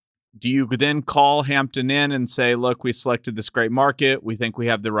site. Do you then call Hampton Inn and say, look, we selected this great market. We think we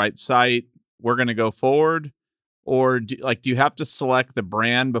have the right site. We're going to go forward? Or do you have to select the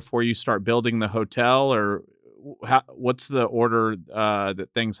brand before you start building the hotel? Or what's the order that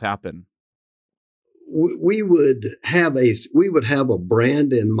things happen? We would have a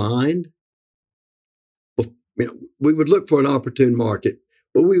brand in mind. We would look for an opportune market,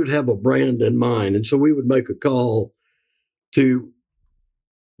 but we would have a brand in mind. And so we would make a call to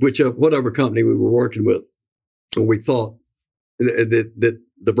whatever company we were working with, and we thought that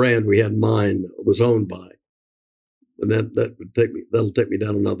the brand we had in mind was owned by. And that'll take me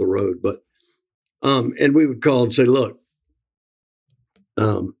down another road. But and we would call and say, look,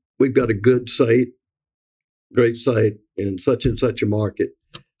 we've got a good site, great site in such and such a market.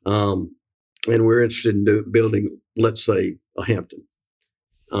 And we're interested in building, let's say, a Hampton.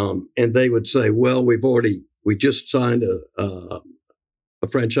 And they would say, well, we just signed a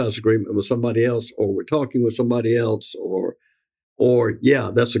franchise agreement with somebody else, or we're talking with somebody else, or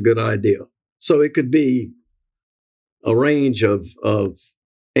yeah, that's a good idea. So it could be a range of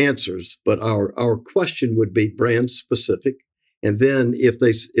answers, but our question would be brand specific. And then if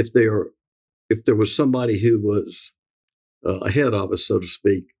there was somebody who was ahead of us, so to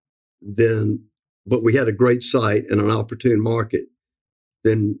speak, but we had a great site and an opportune market,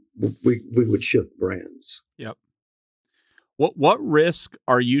 then we would shift brands. Yep. What risk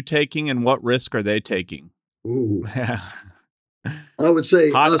are you taking, and what risk are they taking? Ooh. I would say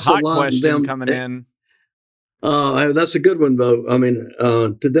hot question coming in. That's a good one, though. I mean,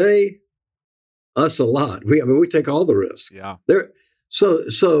 today, us a lot. We take all the risks. Yeah.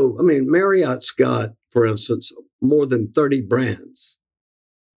 So I mean, Marriott's got, for instance, more than 30 brands,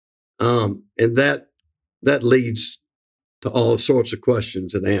 and that leads to all sorts of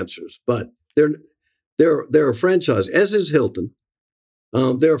questions and answers. But they're a franchise, as is Hilton.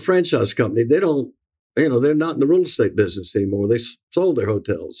 They're a franchise company. They don't, they're not in the real estate business anymore. They sold their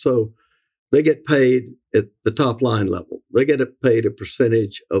hotels, so they get paid at the top line level. They get paid a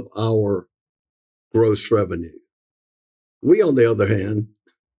percentage of our gross revenue. We, on the other hand,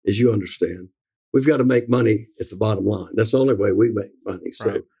 as you understand, we've got to make money at the bottom line. That's the only way we make money. So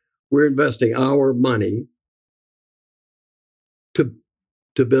right. We're investing our money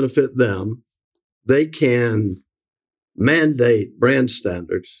to benefit them. They can mandate brand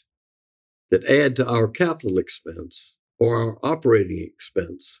standards that add to our capital expense or our operating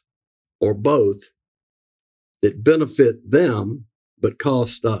expense, or both, that benefit them but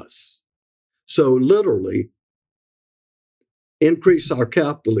cost us. So literally increase our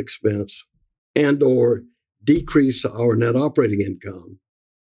capital expense and or decrease our net operating income,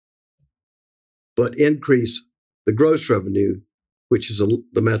 but increase the gross revenue, which is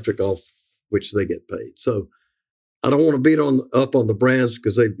the metric off which they get paid. So I don't want to beat up on the brands,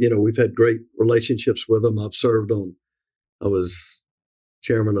 because we've had great relationships with them. I was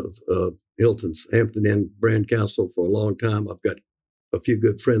chairman of Hilton's Hampton Inn Brand Council for a long time. I've got a few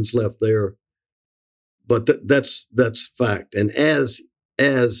good friends left there, but that's fact. And as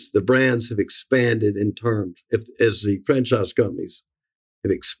the brands have expanded in terms, as the franchise companies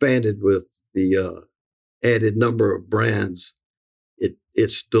have expanded with the added number of brands,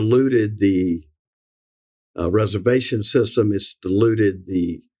 it's diluted the reservation system. It's diluted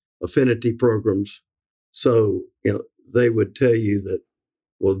the affinity programs. So they would tell you that,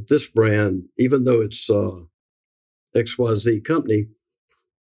 well, this brand, even though it's XYZ company,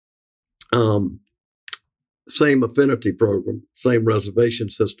 same affinity program, same reservation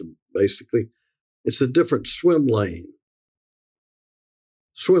system, basically. It's a different swim lane.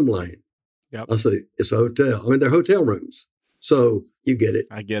 swim lane. Yep. I say, it's a hotel. I mean, they're hotel rooms. So you get it.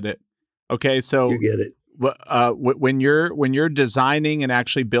 I get it. Okay. So you get it. When you're designing and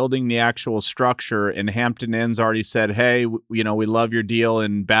actually building the actual structure, and Hampton Inn's already said, hey, we love your deal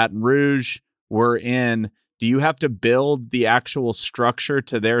in Baton Rouge, we're in. Do you have to build the actual structure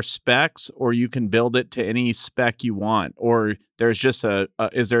to their specs, or you can build it to any spec you want? Or there's just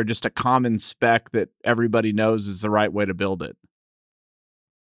is there just a common spec that everybody knows is the right way to build it?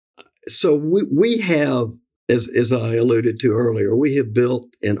 So we have, as I alluded to earlier, we have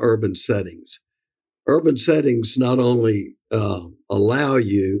built in urban settings. Urban settings not only allow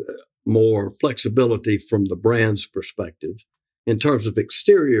you more flexibility from the brand's perspective in terms of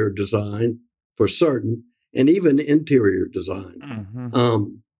exterior design for certain, and even interior design,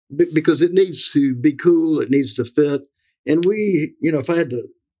 because it needs to be cool, it needs to fit. And we, if I had to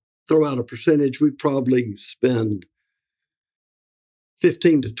throw out a percentage, we probably spend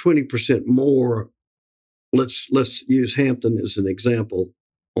 15 to 20% more. Let's use Hampton as an example,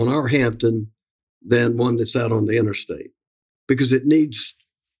 on our Hampton than one that's out on the interstate, because it needs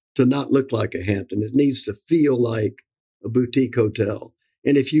to not look like a Hampton. It needs to feel like a boutique hotel.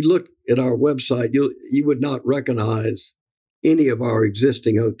 And if you look at our website, you would not recognize any of our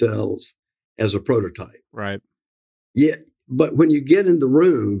existing hotels as a prototype. Right. Yeah. But when you get in the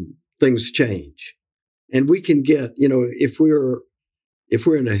room, things change. And we can get, if we're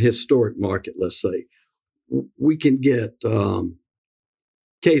in a historic market, let's say, we can get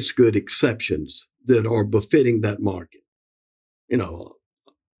case good exceptions that are befitting that market. A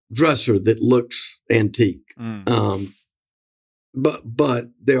dresser that looks antique. But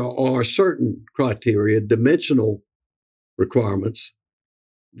there are certain criteria, dimensional requirements,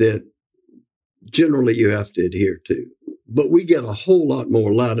 that generally you have to adhere to. But we get a whole lot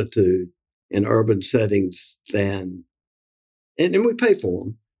more latitude in urban settings than, and we pay for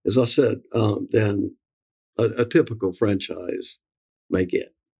them, as I said, than a typical franchise may get.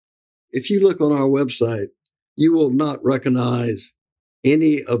 If you look on our website, you will not recognize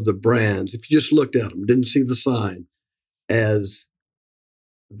any of the brands, if you just looked at them, didn't see the sign, as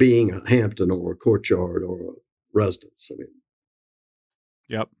being a Hampton or a Courtyard or a Residence. I mean,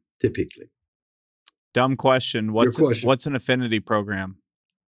 yep. Typically. Dumb question. What's an affinity program?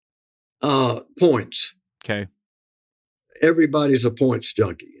 Points. Okay. Everybody's a points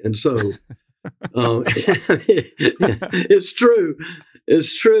junkie, and so it's true.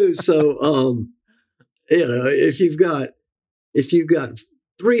 It's true. So if you've got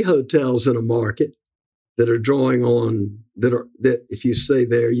 3 hotels in a market that are drawing on that if you stay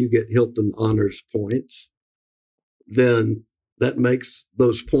there you get Hilton Honors points, then that makes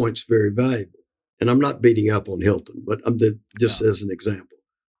those points very valuable. And I'm not beating up on Hilton, but I'm just as an example.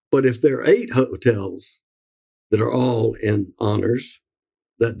 But if there are 8 hotels that are all in Honors,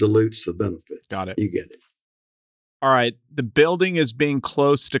 that dilutes the benefit. Got it. You get it. All right. The building is being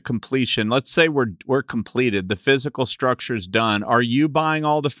close to completion. Let's say we're completed. The physical structure is done. Are you buying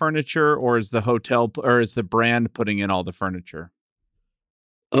all the furniture, or is the hotel or is the brand putting in all the furniture?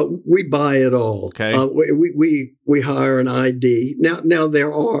 We buy it all. Okay. We hire an ID. Now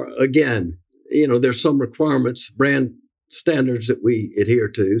there are, again, there's some requirements, brand standards that we adhere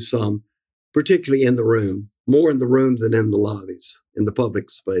to, some particularly in the room, more in the room than in the lobbies, in the public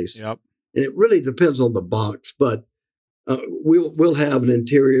space. Yep. And it really depends on the box, but we'll have an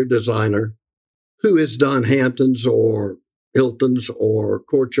interior designer who has done Hamptons or Hiltons or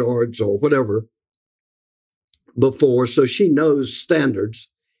Courtyards or whatever before, so she knows standards.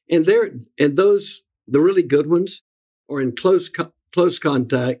 And those, the really good ones, are in close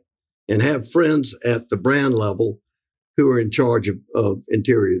contact and have friends at the brand level who are in charge of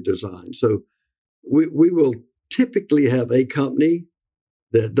interior design. So we will typically have a company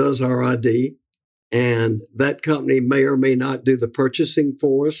that does our ID, and that company may or may not do the purchasing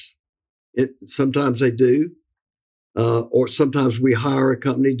for us. Sometimes they do, or sometimes we hire a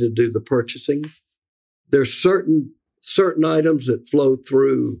company to do the purchasing. There's certain items that flow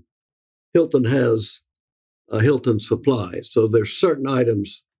through. Hilton has a Hilton Supply, so there's certain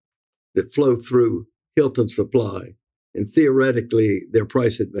items that flow through Hilton Supply, and theoretically they're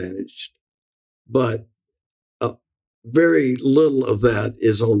price advantaged, but very little of that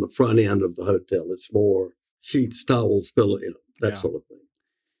is on the front end of the hotel. It's more sheets, towels, pillow, that sort of thing.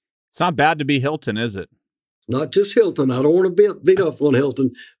 It's not bad to be Hilton, is it? Not just Hilton. I don't want to beat up on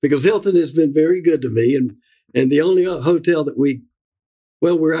Hilton, because Hilton has been very good to me. And the only hotel that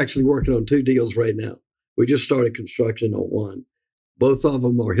we're actually working on 2 deals right now. We just started construction on one. Both of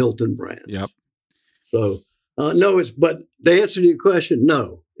them are Hilton brands. Yep. So, no, but the answer to your question,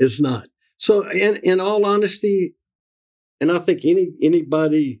 no, it's not. So in all honesty, and I think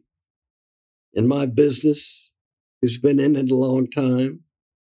anybody in my business who's been in it a long time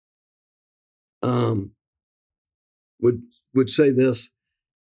would say this.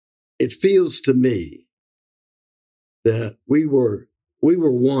 It feels to me that we were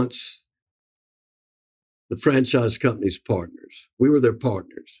once the franchise company's partners. We were their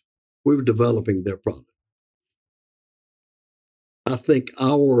partners. We were developing their product. I think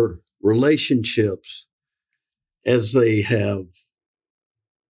our relationships, as they have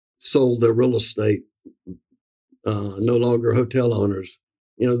sold their real estate, no longer hotel owners,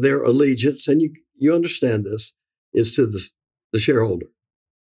 their allegiance, and you understand this, is to the shareholder.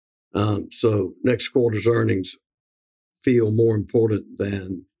 So next quarter's earnings feel more important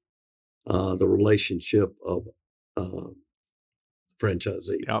than the relationship of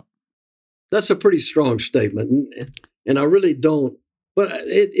franchisee. Yep. That's a pretty strong statement, and I really don't. But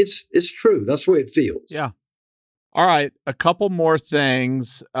it's true. That's the way it feels. Yeah. All right. A couple more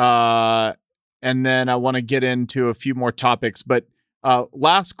things, and then I want to get into a few more topics. But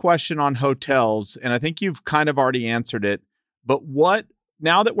last question on hotels, and I think you've kind of already answered it. But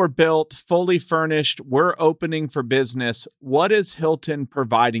now that we're built, fully furnished, we're opening for business, what is Hilton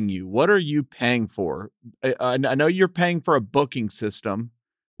providing you? What are you paying for? I know you're paying for a booking system,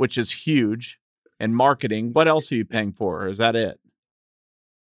 which is huge, and marketing. What else are you paying for? Or is that it?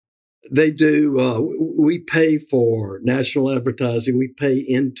 They do. We pay for national advertising. We pay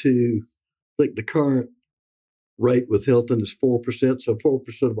into, I think the current rate with Hilton is 4%. So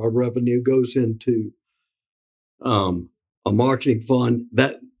 4% of our revenue goes into a marketing fund.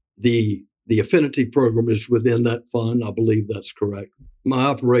 That the affinity program is within that fund. I believe that's correct. My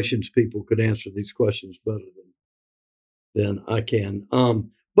operations people could answer these questions better than I can.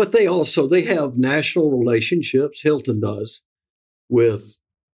 But they have national relationships. Hilton does with,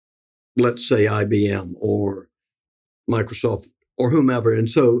 let's say, IBM or Microsoft or whomever. And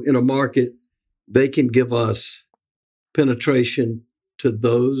so in a market, they can give us penetration to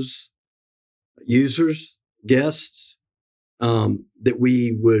those users, guests,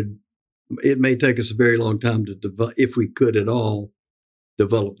 that it may take us a very long time to develop, if we could at all,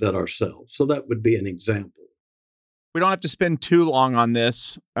 develop that ourselves. So that would be an example. We don't have to spend too long on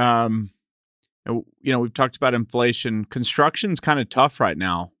this. We've talked about inflation. Construction's kind of tough right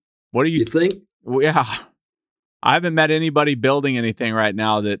now. What do you think? Yeah. I haven't met anybody building anything right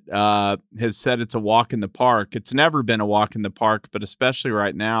now that has said it's a walk in the park. It's never been a walk in the park, but especially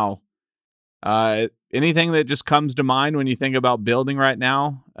right now. Anything that just comes to mind when you think about building right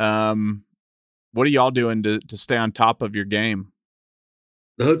now? What are y'all doing to stay on top of your game?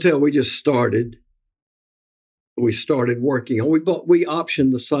 The hotel we just started, we started working on. We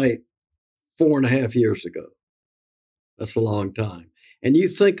optioned the site 4.5 years ago. That's a long time. And you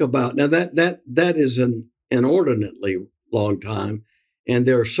think about now that is an inordinately long time, and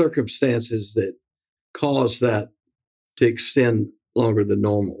there are circumstances that cause that to extend longer than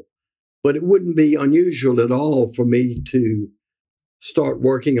normal. But it wouldn't be unusual at all for me to start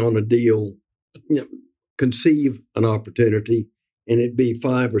working on a deal, conceive an opportunity, and it'd be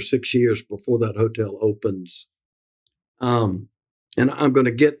 5 or 6 years before that hotel opens. And I'm going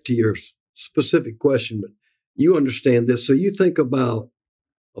to get to your specific question, but you understand this. So you think about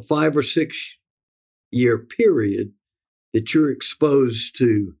a 5 or 6 year period that you're exposed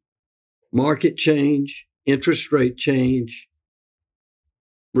to market change, interest rate change,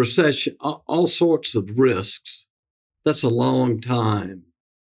 recession, all sorts of risks. That's a long time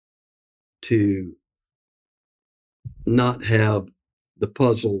to not have the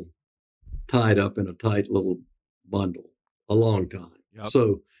puzzle tied up in a tight little bundle. A long time. Yep.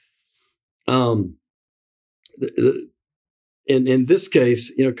 So, in this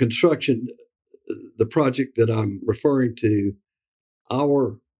case, construction, the project that I'm referring to,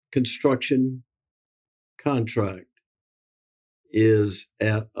 our construction contract is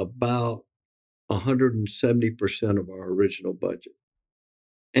at about 170% of our original budget.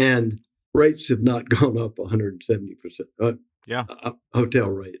 And rates have not gone up 170%. Hotel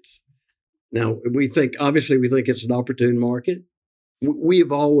rates. Now, we think it's an opportune market. We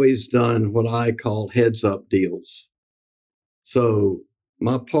have always done what I call heads up deals. So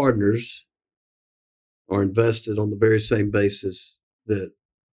my partners are invested on the very same basis that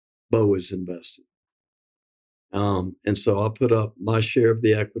Bo is invested. And so I put up my share of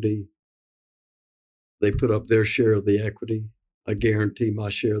the equity. They put up their share of the equity. I guarantee my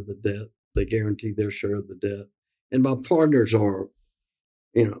share of the debt. They guarantee their share of the debt. And my partners are,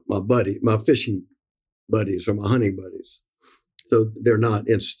 my fishing buddies or my hunting buddies. So they're not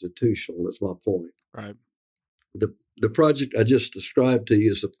institutional, is my point. Right. The project I just described to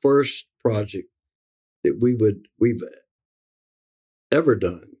you is the first project that we've ever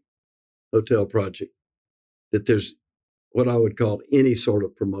done hotel project that there's what I would call any sort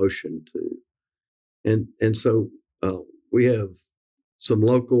of promotion to. And so we have some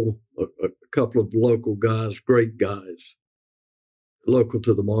a couple of local guys, great guys, local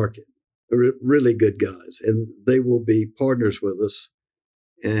to the market, really good guys. And they will be partners with us,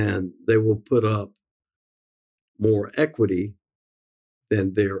 and they will put up more equity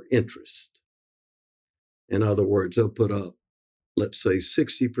than their interest. In other words, they'll put up, let's say,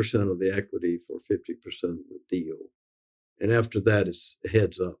 60% of the equity for 50% of the deal. And after that, it's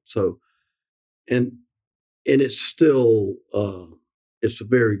heads up. So, and it's still, it's a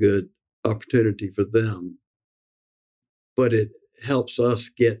very good opportunity for them, but it helps us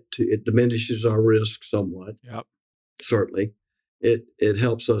it diminishes our risk somewhat. Yep. Certainly. It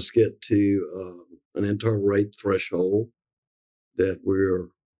helps us get to an internal rate threshold that we're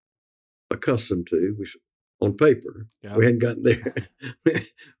accustomed to. On paper, Yep. we hadn't gotten there.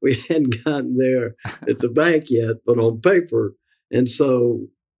 We hadn't gotten there at the bank yet, but on paper. And so,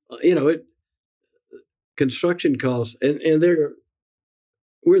 construction costs, and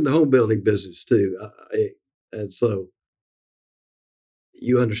we're in the home building business too. And so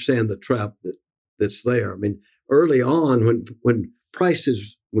you understand the trap that's there. I mean, early on when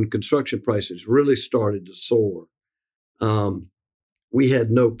construction prices really started to soar, we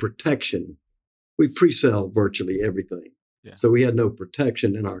had no protection. We pre-sell virtually everything. Yeah. So we had no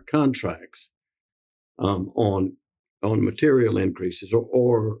protection in our contracts on material increases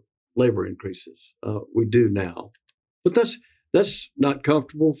or labor increases. We do now, but that's not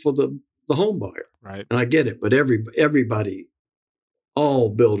comfortable for the home buyer. Right. And I get it, but everybody,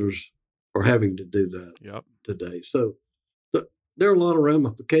 all builders are having to do that today. So there are a lot of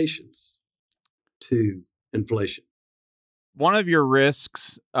ramifications to inflation. One of your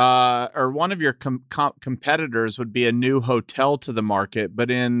risks or one of your competitors would be a new hotel to the market. But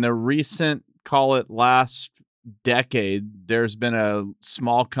in the recent, call it last decade, there's been a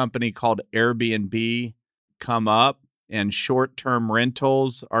small company called Airbnb come up, and short-term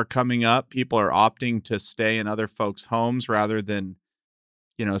rentals are coming up. People are opting to stay in other folks' homes rather than,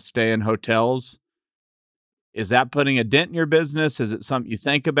 stay in hotels. Is that putting a dent in your business? Is it something you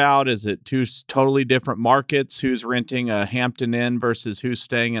think about? Is it two totally different markets? Who's renting a Hampton Inn versus who's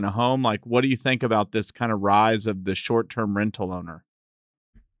staying in a home? Like, what do you think about this kind of rise of the short-term rental owner?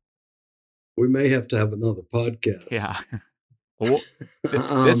 We may have to have another podcast. Yeah. Well,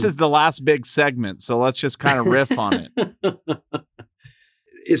 this is the last big segment, so let's just kind of riff on it.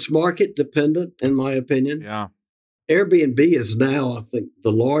 It's market dependent, in my opinion. Yeah. Airbnb is now, I think,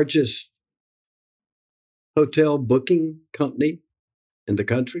 the largest hotel booking company in the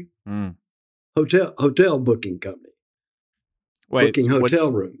country. Hotel booking company. Wait, booking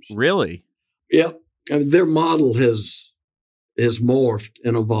hotel rooms. Really? Yep. I mean, their model has morphed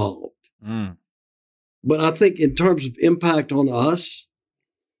and evolved. But I think in terms of impact on us,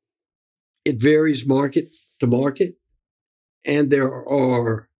 it varies market to market. And there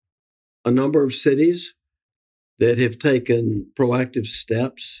are a number of cities that have taken proactive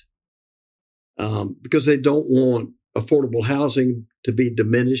steps because they don't want affordable housing to be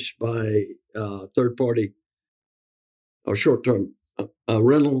diminished by third-party or short-term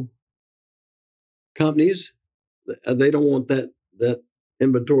rental companies. They don't want that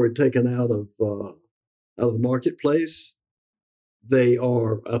inventory taken out of the marketplace. They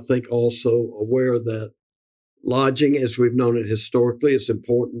are, I think, also aware that lodging, as we've known it historically, is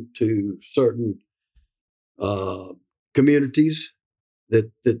important to certain communities,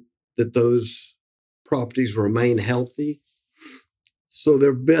 that those properties remain healthy. So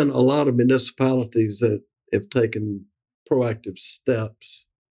there have been a lot of municipalities that have taken proactive steps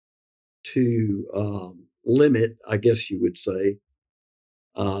to limit, I guess you would say,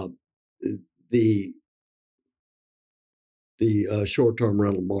 the short-term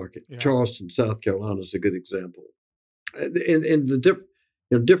rental market. Yeah. Charleston, South Carolina is a good example. And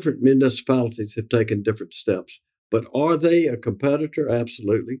the different municipalities have taken different steps. But are they a competitor?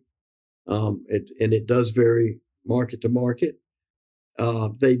 Absolutely. It does vary market to market.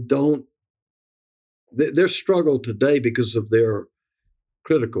 Their struggle today, because of their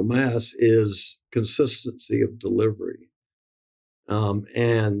critical mass, is consistency of delivery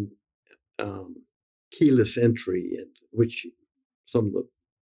and keyless entry, which some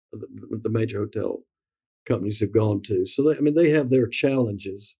of the major hotel companies have gone to. So they have their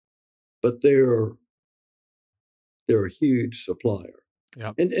challenges, but they're a huge supplier.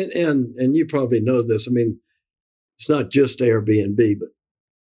 Yeah. And you probably know this. I mean, it's not just Airbnb, but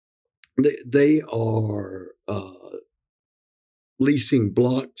they are leasing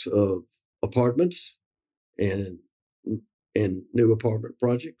blocks of apartments and in new apartment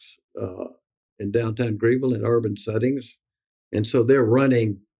projects in downtown Greenville in urban settings. And so they're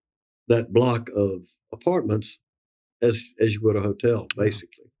running that block of apartments as you would a hotel,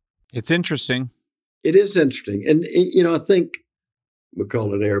 basically. It's interesting. It is interesting. And, I think we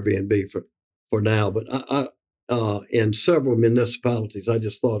call it Airbnb for now, but I in several municipalities, I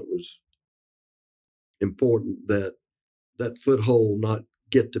just thought it was important that that foothold not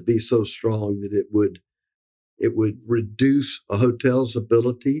get to be so strong that it would reduce a hotel's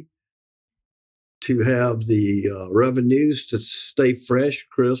ability to have the revenues to stay fresh,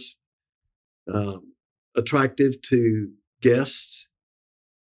 crisp, attractive to guests.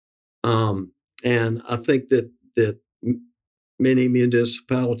 And I think that many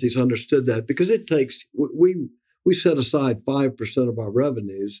municipalities understood that, because it takes, we set aside 5% of our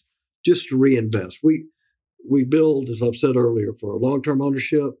revenues just to reinvest. We build, as I've said earlier, for long-term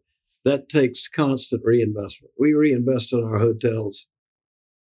ownership. That takes constant reinvestment. We reinvest in our hotels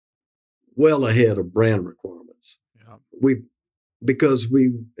well ahead of brand requirements. Yeah. Because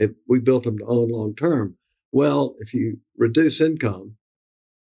we built them to own long-term. Well, if you reduce income,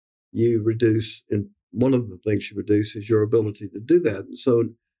 you reduce, and one of the things you reduce is your ability to do that. And so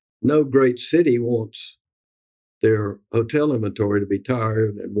no great city wants their hotel inventory to be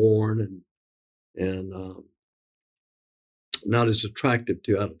tired and worn and not as attractive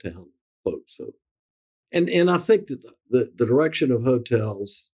to out-of-town folks. So, and I think that the direction of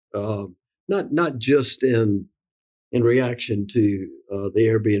hotels, not just in reaction to the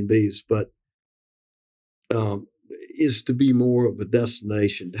Airbnbs, but is to be more of a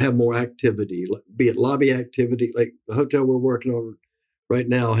destination, to have more activity, be it lobby activity. Like the hotel we're working on right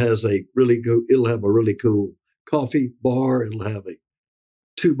now has it'll have a really cool coffee bar. It'll have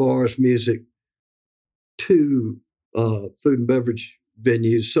 2 bars, music, 2 food and beverage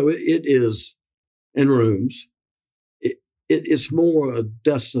venues. So it is, and rooms. It's more a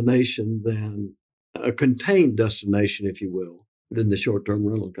destination than a contained destination, if you will, than the short-term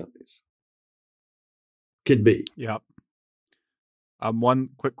rental companies can be. Yep. One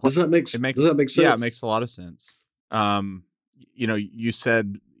quick question. Does that make sense? Yeah, it makes a lot of sense. You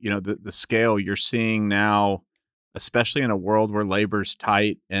said, the scale you're seeing now, especially in a world where labor's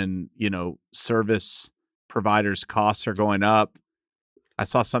tight and, service providers' costs are going up. I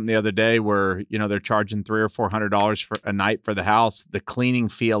saw something the other day where, they're charging $300 or $400 for a night for the house. The cleaning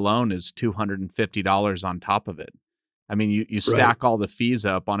fee alone is $250 on top of it. I mean, you stack all the fees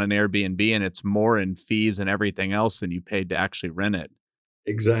up on an Airbnb, and it's more in fees and everything else than you paid to actually rent it.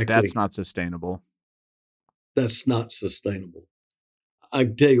 Exactly. That's not sustainable. That's not sustainable. I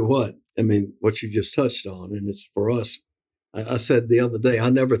tell you what, I mean, what you just touched on, and it's for us. I said the other day, I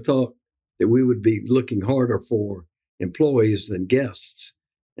never thought that we would be looking harder for employees than guests.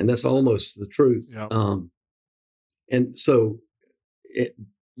 And that's almost the truth. Yep. And so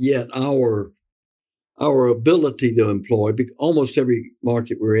yet our ability to employ, almost every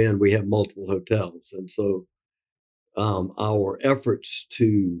market we're in, we have multiple hotels. And so our efforts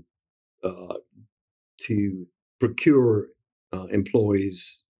to procure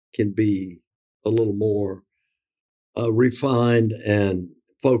employees can be a little more refined and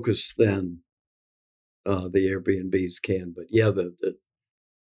focused than the Airbnbs can. But yeah,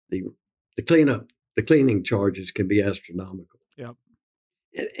 the cleaning charges can be astronomical. Yep.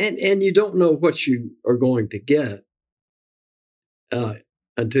 And you don't know what you are going to get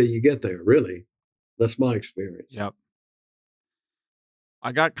until you get there, really. That's my experience. Yep.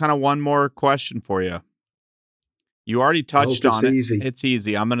 I got kind of one more question for you. You already touched on it. Easy. It's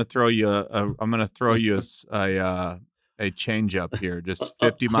easy. I'm going to throw you a change up here, just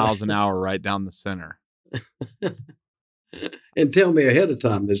 50 miles an hour right down the center. And tell me ahead of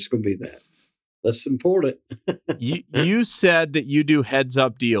time that it's going to be that. That's important. You said that you do heads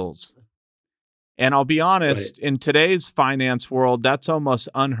up deals. And I'll be honest, in today's finance world, that's almost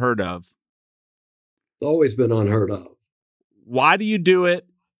unheard of. It's always been unheard of. Why do you do it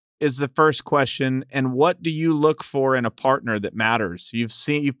is the first question. And what do you look for in a partner that matters?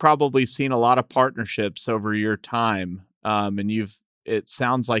 You've probably seen a lot of partnerships over your time. And it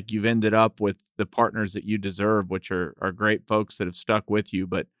sounds like you've ended up with the partners that you deserve, which are great folks that have stuck with you.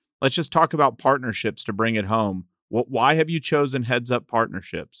 But let's just talk about partnerships to bring it home. Why have you chosen heads up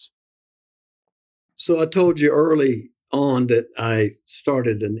partnerships? So I told you early on that I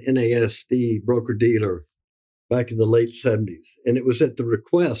started an NASD broker-dealer back in the late 70s. And it was at the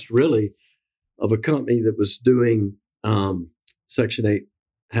request, really, of a company that was doing Section 8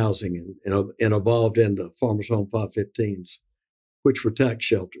 housing and evolved into Farmers Home 515s, which were tax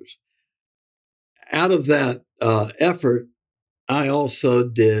shelters. Out of that effort, I also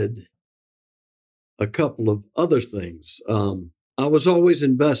did a couple of other things. I was always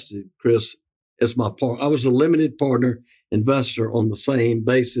invested, Chris, as my partner. I was a limited partner investor on the same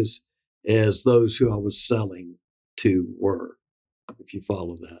basis as those who I was selling to were, if you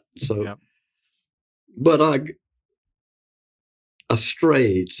follow that. So, Yep. but I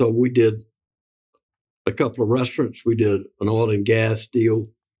strayed. So we did a couple of restaurants. We did an oil and gas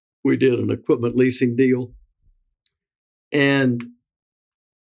deal. We did an equipment leasing deal. And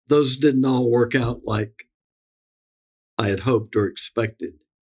those didn't all work out like I had hoped or expected.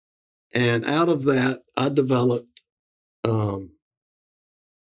 And out of that, I developed a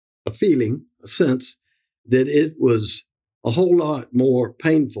feeling, a sense that it was a whole lot more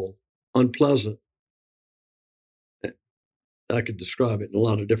painful, unpleasant. I could describe it in a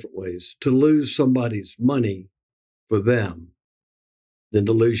lot of different ways, to lose somebody's money for them than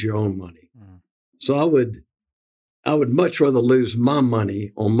to lose your own money. Mm. So I would much rather lose my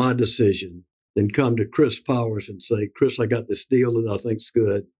money on my decision than come to Chris Powers and say, Chris, I got this deal that I think's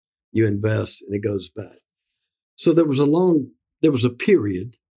good. You invest and it goes back. So there was a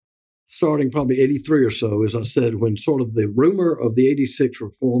period starting probably 83 or so, as I said, when sort of the rumor of the 86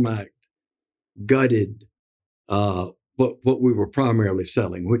 Reform Act gutted what we were primarily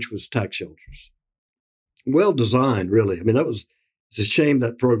selling, which was tax shelters. Well designed, really. I mean, it's a shame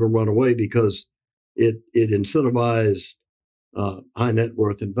that program run away because it incentivized high net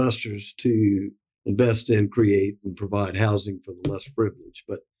worth investors to invest in, create, and provide housing for the less privileged,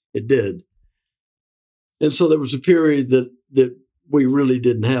 but it did. And so there was a period that we really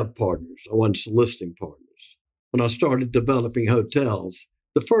didn't have partners. I wasn't soliciting partners. When I started developing hotels,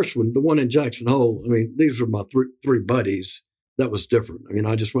 the first one, the one in Jackson Hole, I mean, these were my three buddies. That was different. I mean,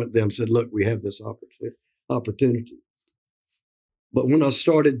 I just went to them and said, look, we have this opportunity. But when I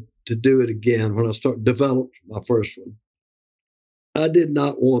started to do it again, when I developed my first one, I did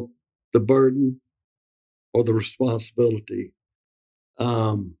not want the burden or the responsibility,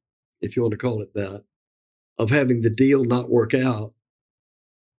 if you want to call it that, of having the deal not work out.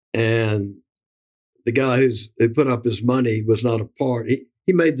 And the guy who put up his money was not a part.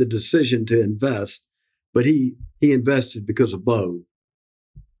 He made the decision to invest, but he invested because of Bo.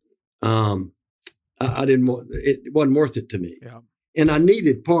 I didn't want it. It wasn't worth it to me. Yeah. And I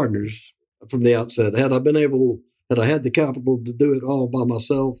needed partners from the outset. Had I had the capital to do it all by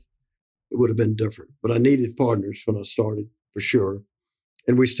myself, it would have been different. But I needed partners when I started, for sure.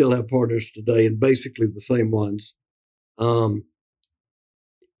 And we still have partners today, and basically the same ones. Now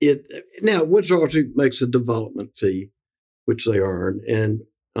Woods Aughtry makes a development fee, which they earn, and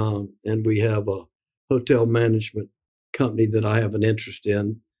we have a hotel management company that I have an interest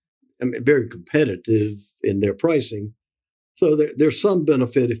in. I mean, very competitive in their pricing. So there's some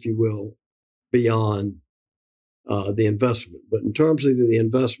benefit, if you will, beyond the investment. But in terms of the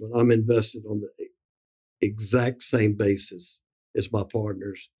investment, I'm invested on the exact same basis as my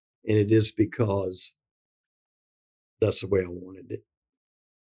partners, and it is because that's the way I wanted it.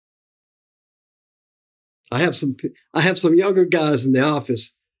 I have some younger guys in the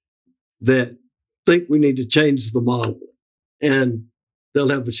office that think we need to change the model, and they'll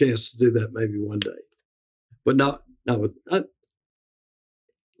have a chance to do that maybe one day, but not with.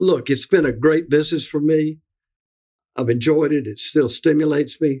 Look, it's been a great business for me. I've enjoyed it. It still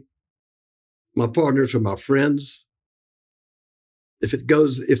stimulates me. My partners are my friends. If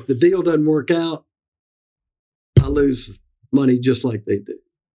the deal doesn't work out, I lose money just like they do.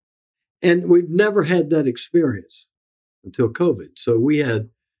 And we've never had that experience until COVID. So we had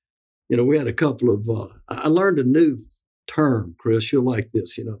a couple of, I learned a new term, Chris, you'll like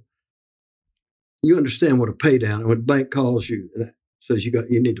this, you understand what a pay down, and when a bank calls you and says you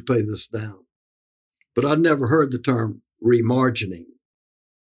need to pay this down. But I'd never heard the term remargining.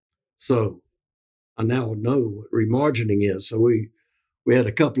 So I now know what remargining is. So we had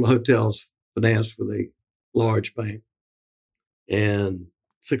a couple of hotels financed with a large bank, and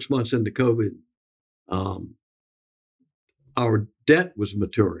 6 months into COVID, our debt was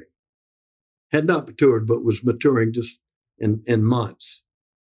maturing. Had not matured, but was maturing just in months.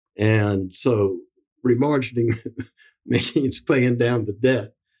 And so remargining means paying down the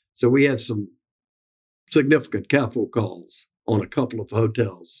debt. So we had some significant capital calls on a couple of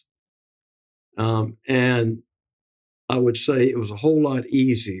hotels. And I would say it was a whole lot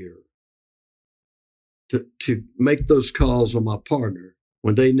easier to make those calls on my partner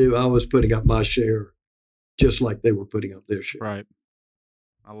when they knew I was putting up my share just like they were putting up their share. Right.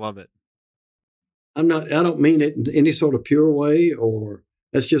 I love it. I don't mean it in any sort of pure way, or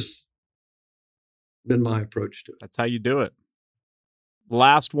that's just been my approach to it. That's how you do it.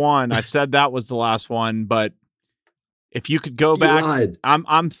 Last one. I said that was the last one, but if you could go back,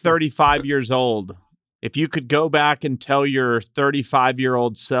 I'm 35 years old. If you could go back and tell your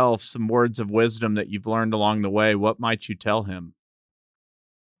 35-year-old self some words of wisdom that you've learned along the way, what might you tell him?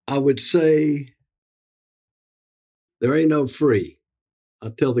 I would say there ain't no free. I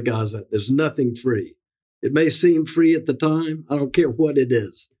tell the guys that there's nothing free. It may seem free at the time. I don't care what it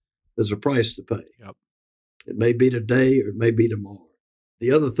is. There's a price to pay. Yep. It may be today or it may be tomorrow.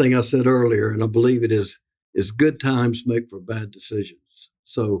 The other thing I said earlier, and I believe it is good times make for bad decisions.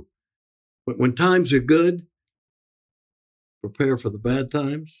 So when times are good, prepare for the bad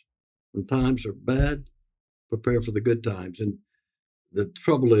times. When times are bad, prepare for the good times. And the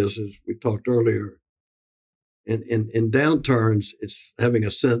trouble is, as we talked earlier, in downturns, it's having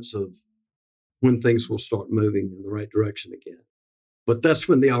a sense of when things will start moving in the right direction again. But that's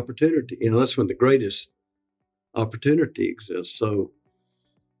when the opportunity, that's when the greatest opportunity exists. So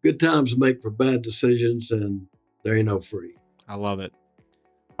good times make for bad decisions, and there ain't no free. I love it.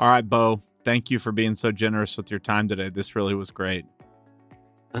 All right, Bo, thank you for being so generous with your time today. This really was great.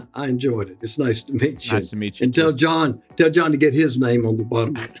 I enjoyed it. It's nice to meet you. Nice to meet you. And tell John to get his name on the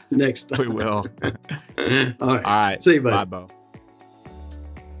bottom next time. We will. All right. See you, buddy. Bye, Bo.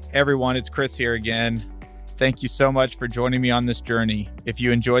 Hey, everyone. It's Chris here again. Thank you so much for joining me on this journey. If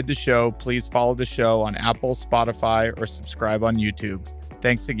you enjoyed the show, please follow the show on Apple, Spotify, or subscribe on YouTube.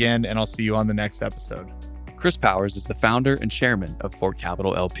 Thanks again, and I'll see you on the next episode. Chris Powers is the founder and chairman of Fort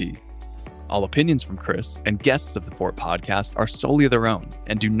Capital LP. All opinions from Chris and guests of the Fort podcast are solely their own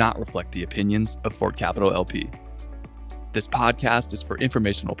and do not reflect the opinions of Fort Capital LP. This podcast is for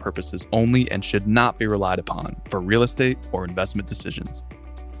informational purposes only and should not be relied upon for real estate or investment decisions.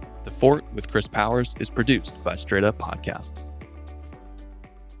 The Fort with Chris Powers is produced by Straight Up Podcasts.